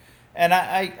important. And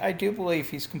I do believe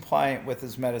he's compliant with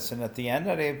his medicine at the end.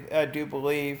 I do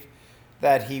believe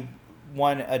that he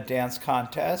won a dance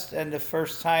contest. And the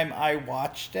first time I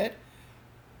watched it,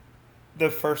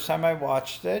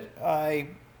 I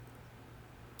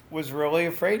was really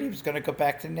afraid he was going to go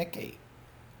back to Nikki.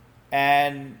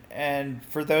 And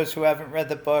for those who haven't read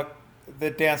the book, the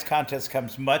dance contest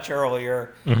comes much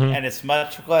earlier, and it's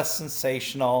much less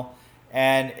sensational.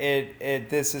 And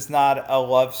this is not a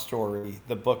love story.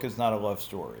 The book is not a love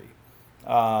story.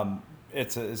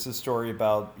 It's a story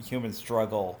about human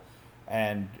struggle,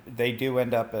 and they do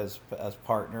end up as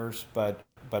partners, but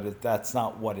that's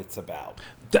not what it's about.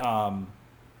 Go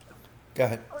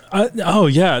ahead. Oh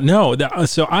yeah, no.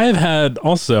 So I have had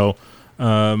also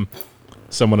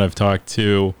someone I've talked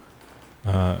to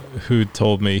who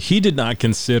told me he did not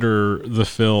consider the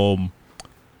film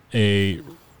a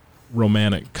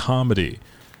romantic comedy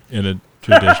in a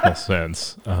traditional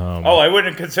sense. I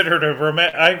wouldn't consider it a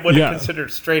romance. I would have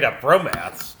considered straight up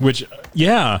romance. Which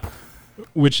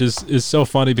is so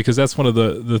funny because that's one of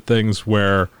the things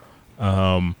where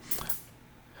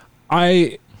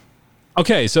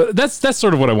okay, so that's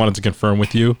sort of what I wanted to confirm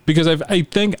with you, because I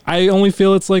think I only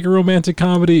feel it's like a romantic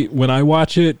comedy when I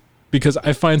watch it, because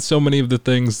I find so many of the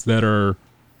things that are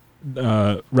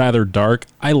rather dark,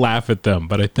 I laugh at them,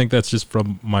 but I think that's just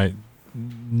from my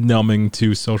numbing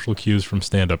to social cues from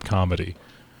stand-up comedy.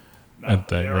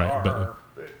 But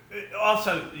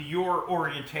also, your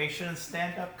orientation in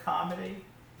stand-up comedy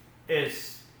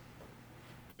is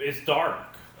dark.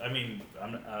 I mean,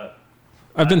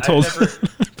 I've been told.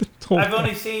 I've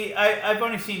only seen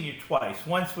you twice.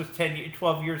 Once was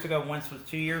 12 years ago. Once was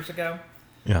 2 years ago.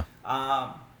 Yeah.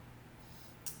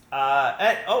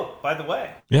 By the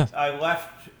way, yeah, I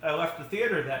left the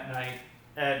theater that night,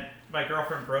 and my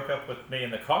girlfriend broke up with me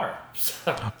in the car.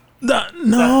 So,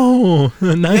 no.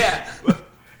 Yeah.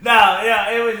 No,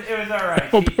 it was all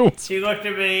right. She looked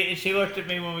at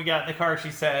me when we got in the car.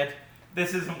 She said,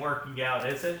 "This isn't working out,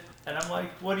 is it?" And I'm like,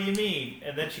 "What do you mean?"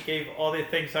 And then she gave all the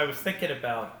things I was thinking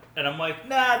about, and I'm like,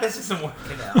 "Nah, this isn't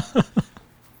working out."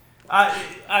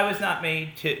 I was not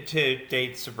made to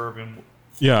date suburban.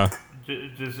 Yeah.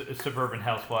 Just suburban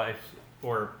housewives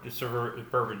or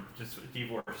suburban just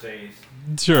divorcees.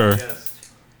 Sure.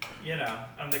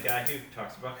 I'm the guy who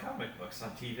talks about comic books on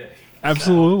TV.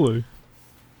 Absolutely.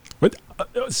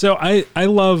 So I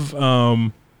love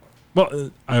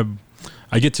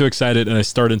I get too excited and I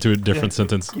start into a different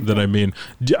sentence than I mean.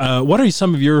 What are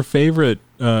some of your favorite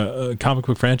comic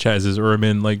book franchises, or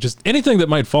like just anything that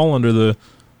might fall under the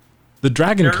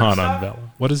Dragon Con umbrella?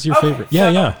 What is your favorite?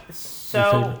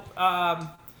 So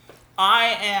I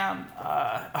am.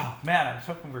 Oh man, I was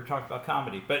hoping we were talking about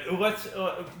comedy, but let's.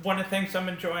 One of the things I'm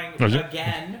enjoying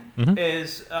again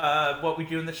is What We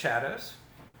Do in the Shadows.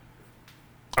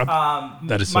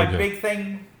 That is so my good.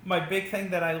 My big thing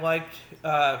that I liked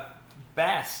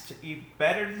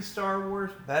better than Star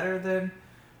Wars, better than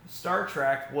Star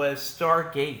Trek, was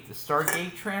Stargate, the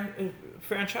Stargate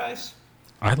franchise.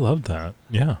 I love that.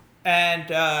 Yeah.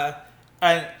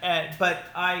 But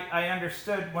I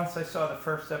understood once I saw the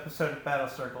first episode of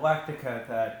Battlestar Galactica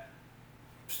that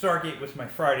Stargate was my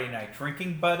Friday night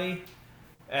drinking buddy,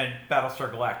 and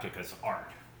Battlestar Galactica's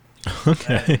art.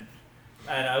 Okay.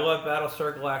 And I love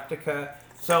Battlestar Galactica.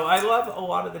 So I love a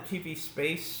lot of the TV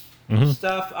space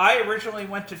stuff. I originally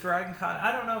went to Dragon Con.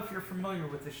 I don't know if you're familiar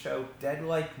with the show Dead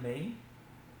Like Me.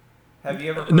 Have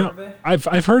you ever heard of it?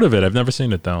 I've heard of it. I've never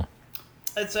seen it though.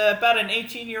 It's about an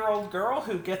 18-year-old girl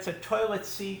who gets a toilet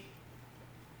seat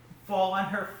fall on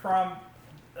her from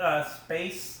a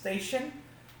space station,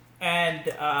 and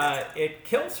it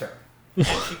kills her. And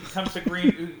she becomes a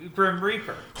Grim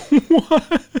Reaper.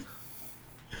 What?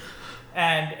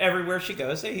 And everywhere she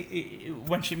goes,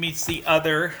 when she meets the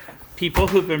other people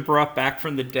who've been brought back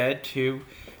from the dead to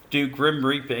do Grim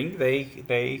Reaping,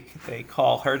 they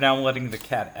call her, now I'm letting the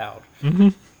cat out.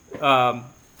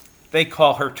 They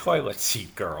call her Toilet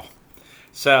Seat Girl.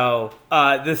 So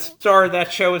the star of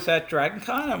that show is at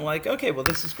DragonCon. I'm like, okay, well,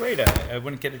 this is great. I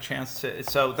wouldn't get a chance to.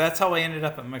 So that's how I ended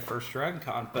up at my first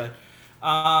DragonCon. But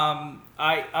I'm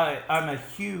a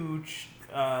huge.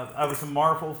 I was a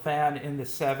Marvel fan in the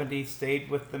 70s. Stayed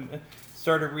with them.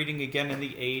 Started reading again in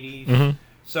the 80s.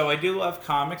 So I do love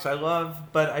comics.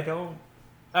 But I don't.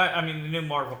 I mean, the new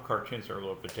Marvel cartoons are a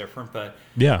little bit different. But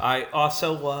Yeah. I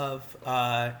also love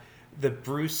the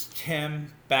Bruce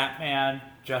Timm Batman,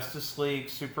 Justice League,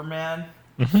 Superman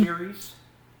series.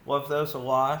 Love those a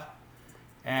lot.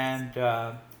 And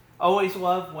always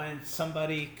love when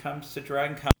somebody comes to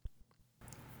DragonCon.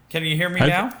 Can you hear me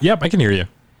now? Yep, I can hear you.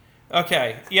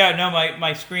 Okay. Yeah, no,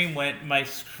 my screen went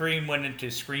into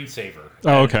screensaver.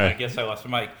 Oh, okay. I guess I lost the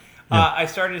mic. I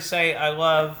started to say I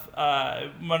love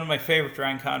one of my favorite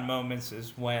DragonCon moments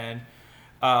is when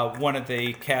one of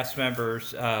the cast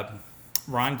members,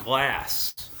 Ron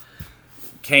Glass,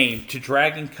 came to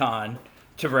DragonCon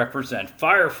to represent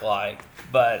Firefly,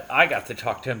 but I got to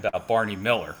talk to him about Barney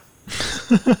Miller.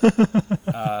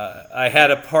 I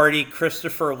had a party.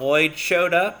 Christopher Lloyd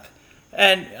showed up,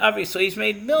 and obviously he's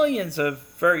made millions of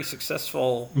very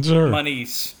successful very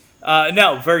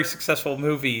successful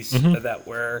movies that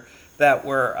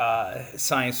were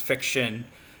science fiction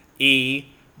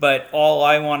but all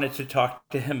I wanted to talk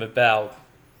to him about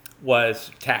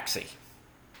was Taxi.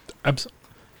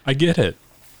 I get it.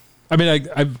 I mean,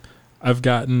 I've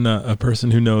gotten a person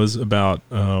who knows about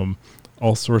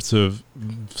all sorts of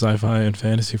sci-fi and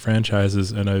fantasy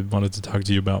franchises, and I wanted to talk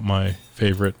to you about my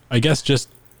favorite, I guess, just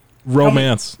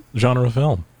romance genre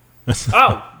film.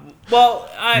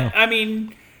 I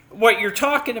mean, what you're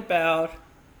talking about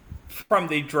from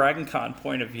the DragonCon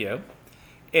point of view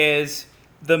is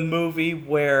the movie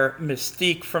where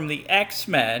Mystique from the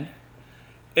X-Men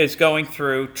is going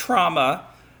through trauma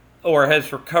or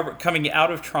has recovered, coming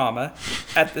out of trauma,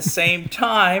 at the same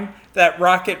time that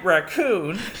Rocket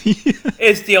Raccoon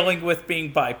is dealing with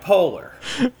being bipolar.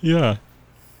 Yeah.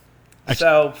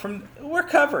 So we're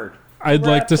covered. I'd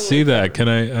like to see that.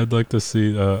 I'd like to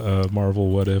see a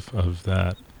Marvel What If of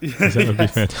that. That would be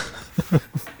fantastic.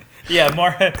 Yeah,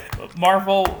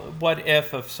 Marvel What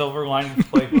If of Silver Linings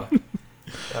Playbook.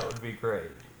 That would be great.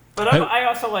 But I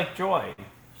also like Joy,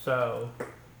 so...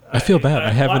 I feel bad. I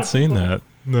haven't seen that.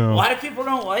 No. A lot of people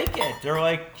don't like it. They're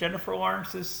like, Jennifer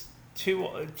Lawrence is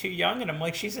too young, and I'm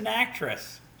like, she's an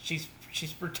actress. She's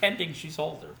pretending she's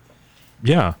older.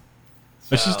 Yeah. So,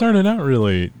 But she started out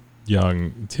really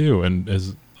young, too, and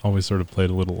has always sort of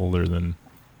played a little older than...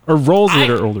 Or roles that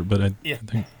are older, but I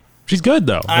think... She's good,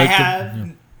 though. I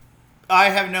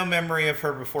have no memory of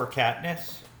her before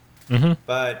Katniss.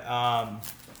 But,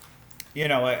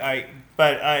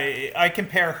 I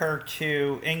compare her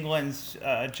to England's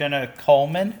Jenna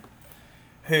Coleman,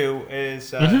 who is,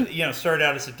 started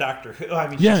out as a Doctor Who. I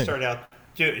mean,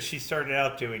 she started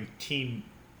out doing teen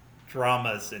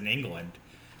dramas in England,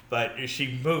 but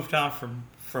she moved on from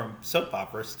soap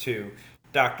operas to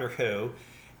Doctor Who,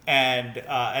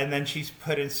 and then she's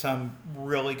put in some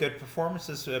really good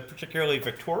performances, particularly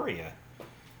Victoria,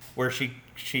 where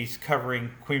she's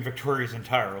covering Queen Victoria's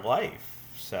entire life.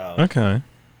 So okay.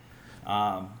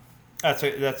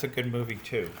 That's a good movie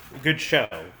too. Good show.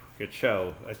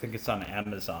 I think it's on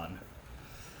Amazon.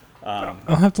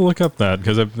 I'll have to look up that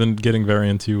because I've been getting very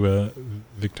into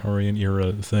Victorian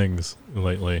era things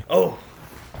lately. Oh,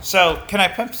 so can I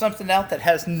pump something out that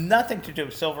has nothing to do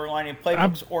with Silver Lining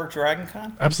Playbooks or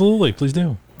DragonCon? Absolutely, please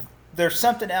do. There's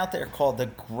something out there called the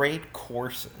Great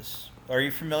Courses. Are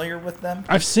you familiar with them?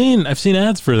 I've seen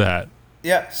ads for that.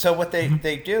 Yeah. So what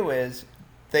they do is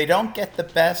they don't get the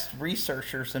best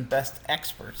researchers and best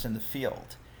experts in the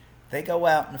field. They go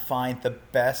out and find the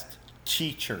best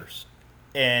teachers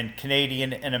in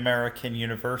Canadian and American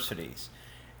universities,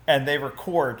 and they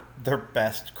record their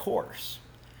best course.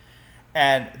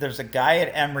 And there's a guy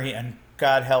at Emory, and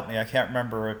God help me, I can't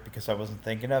remember it because I wasn't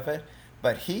thinking of it,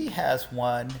 but he has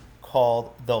one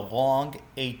called The Long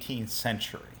 19th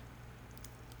Century.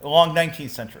 Long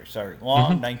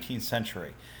 19th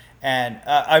Century. And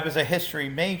I was a history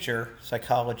major,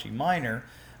 psychology minor,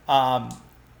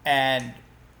 and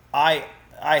I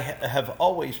have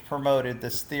always promoted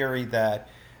this theory that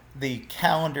the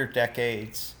calendar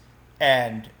decades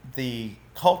and the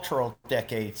cultural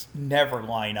decades never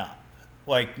line up.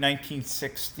 Like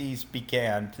 1960s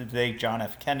began the day John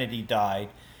F. Kennedy died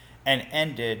and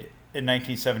ended in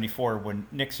 1974 when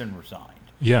Nixon resigned.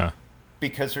 Yeah.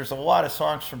 Because there's a lot of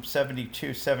songs from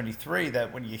 72, 73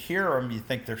 that when you hear them, you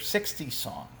think they're 60s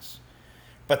songs.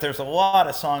 But there's a lot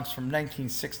of songs from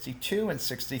 1962 and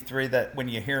 63 that when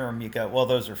you hear them, you go, well,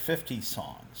 those are 50s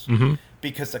songs. Mm-hmm.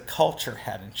 Because the culture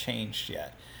hadn't changed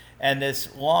yet. And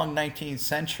this long 19th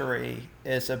century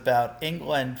is about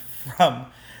England from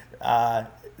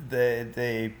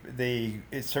the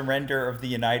surrender of the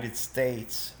United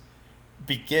States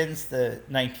begins the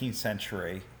 19th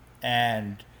century,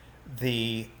 and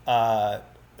the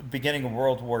beginning of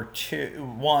World War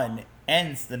I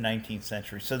ends the 19th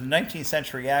century. So the 19th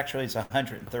century actually is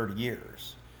 130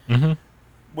 years, Mm-hmm.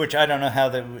 which I don't know how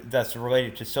that's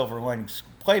related to Silver Linings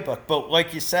Playbook. But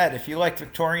like you said, if you like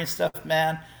Victorian stuff,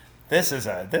 man, this is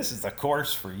the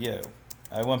course for you.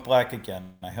 I went black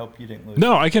again. I hope you didn't lose.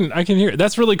 No, I can hear it.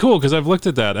 That's really cool because I've looked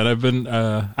at that and I've been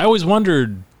I always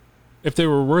wondered if they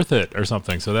were worth it or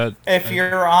something. So that If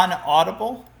you're on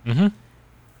Audible, mm-hmm.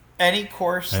 any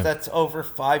course that's over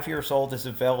 5 years old is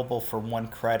available for 1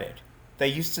 credit. They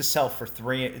used to sell for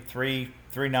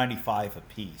 $3.95 a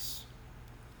piece.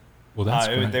 Well, that's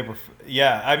great. They were,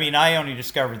 yeah. I mean, I only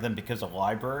discovered them because of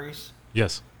libraries,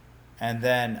 Yes. and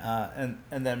then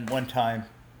and then one time,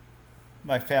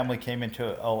 my family came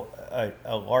into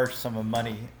a large sum of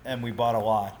money, and we bought a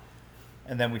lot,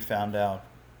 and then we found out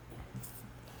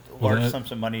large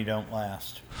sums of money don't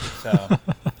last. So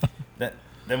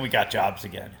then we got jobs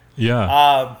again.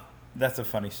 Yeah. That's a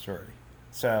funny story.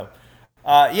 So.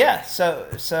 Yeah,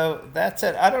 so that's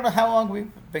it. I don't know how long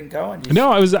we've been going.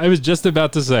 No, I was just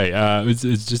about to say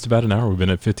it's just about an hour. We've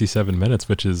been at 57 minutes,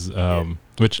 which is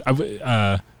which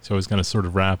I so I was going to sort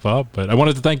of wrap up, but I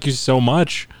wanted to thank you so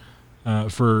much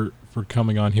for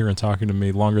coming on here and talking to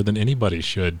me longer than anybody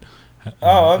should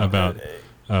about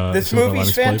this Silver movie's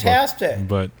Linings Playbook. fantastic.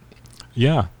 But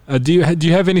yeah, do you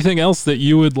have anything else that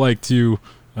you would like to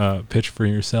pitch for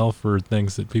yourself or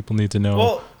things that people need to know?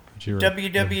 Well,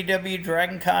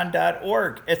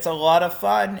 www.dragoncon.org. It's a lot of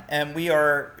fun, and we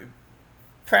are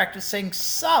practicing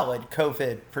solid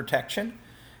COVID protection.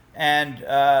 And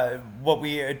what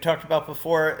we had talked about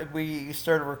before we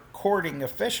started recording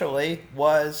officially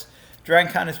was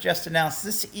DragonCon has just announced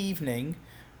this evening,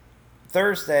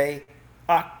 Thursday,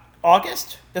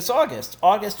 August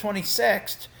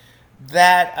 26th,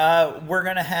 that we're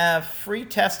going to have free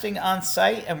testing on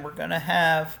site, and we're going to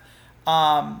have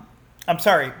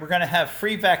we're going to have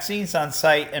free vaccines on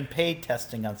site and paid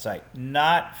testing on site,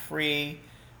 not free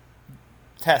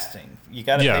testing. You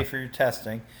got to pay for your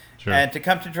testing. Sure. And to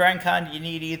come to DragonCon, you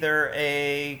need either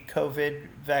a COVID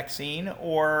vaccine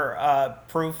or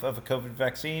proof of a COVID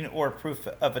vaccine or proof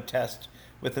of a test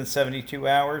within 72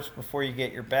 hours before you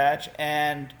get your badge.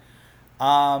 And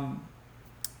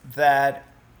that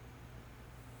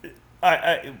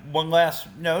one last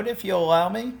note, if you'll allow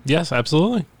me. Yes,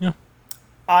 absolutely. Yeah.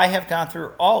 I have gone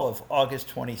through all of August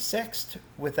 26th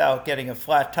without getting a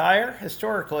flat tire.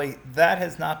 Historically, that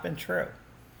has not been true.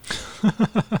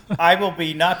 I will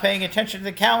be not paying attention to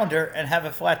the calendar and have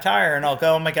a flat tire, and I'll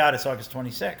go, oh my God, it's August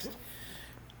 26th.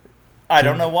 I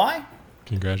don't know why.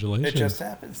 Congratulations. It just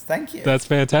happens. Thank you. That's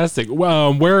fantastic.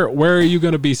 Well, where are you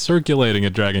going to be circulating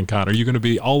at DragonCon? Are you going to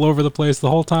be all over the place the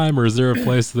whole time, or is there a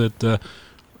place that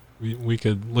we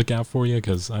could look out for you?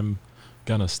 Because I'm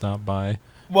going to stop by.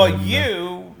 Well,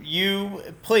 you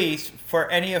please, for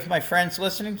any of my friends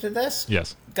listening to this,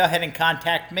 yes, go ahead and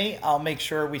contact me. I'll make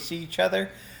sure we see each other.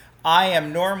 I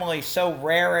am normally so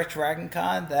rare at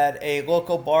DragonCon that a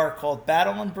local bar called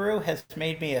Battle and Brew has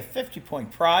made me a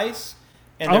 50-point prize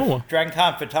in the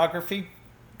DragonCon photography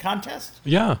contest.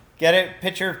 Yeah. Get a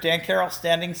picture of Dan Carroll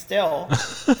standing still.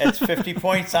 It's 50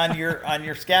 points on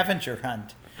your scavenger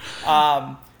hunt.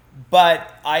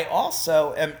 But I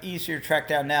also am easier to track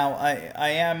down now.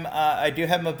 I do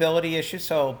have mobility issues,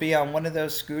 so I'll be on one of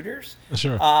those scooters.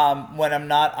 Sure. When I'm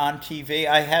not on TV,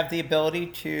 I have the ability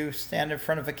to stand in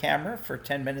front of a camera for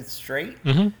 10 minutes straight,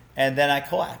 and then I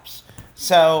collapse.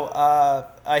 So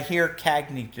I hear James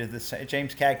Cagney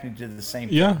did the same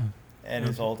thing in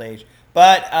his old age.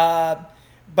 But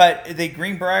the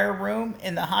Greenbrier room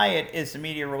in the Hyatt is the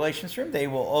media relations room. They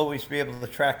will always be able to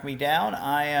track me down.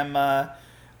 I am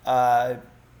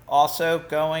also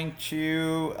going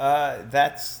to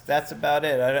that's about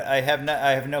it. I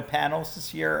have no panels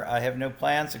this year. I have no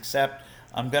plans except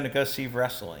I'm going to go see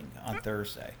wrestling on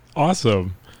Thursday.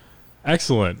 Awesome.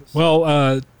 Excellent.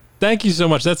 Well, Thank you so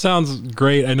much. That sounds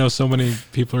great. I know so many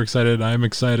people are excited. I'm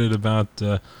excited about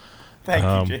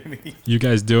Thank you, Jamie. you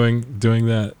guys doing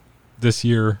that this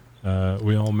year.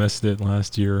 We all missed it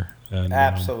last year. And,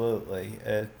 Absolutely.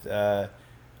 The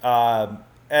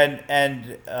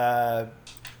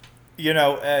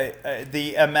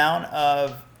amount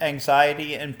of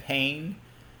anxiety and pain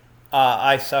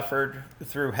I suffered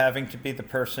through having to be the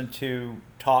person to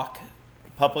talk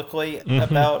publicly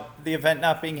about the event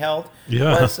not being held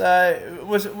was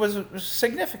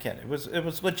significant. It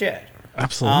was legit.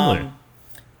 Absolutely.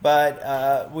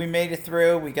 But we made it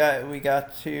through. We got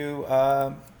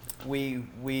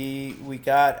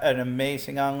an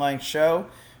amazing online show,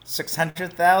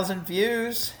 600,000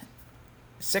 views,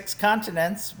 6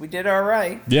 continents. We did all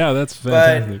right. Yeah, that's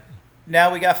fantastic. But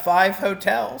now we got 5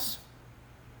 hotels,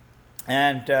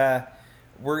 and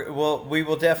we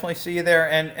will definitely see you there.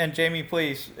 And Jamie,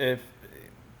 please,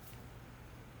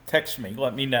 text me.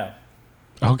 Let me know.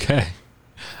 Okay,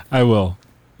 I will.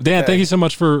 Dan, thank you so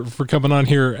much for coming on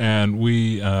here, and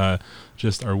we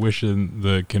just are wishing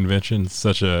the convention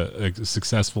such a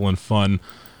successful and fun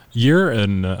year,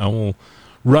 and I will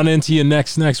run into you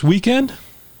next weekend.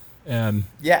 And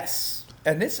yes,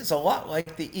 and this is a lot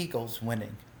like the Eagles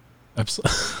winning.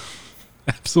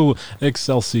 Absolutely,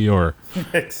 Excelsior.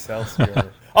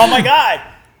 Excelsior. Oh my God!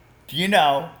 Do you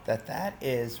know that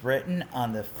is written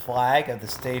on the flag of the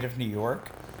state of New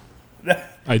York?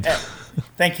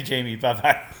 Thank you, Jamie.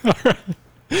 Bye-bye. All right.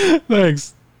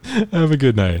 Thanks. Have a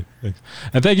good night. Thanks.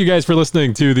 And thank you guys for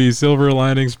listening to the Silver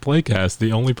Linings Playcast,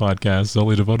 the only podcast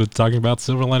solely devoted to talking about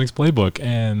Silver Linings Playbook.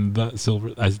 And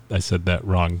I said that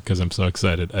wrong because I'm so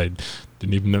excited. I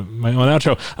didn't even know my own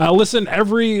outro. Listen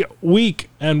every week,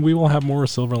 and we will have more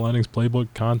Silver Linings Playbook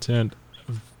content.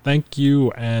 Thank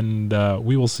you, and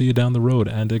we will see you down the road.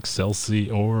 And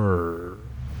Excelsior.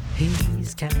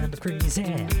 He's kind of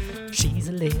crazy. She's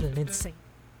a little insane.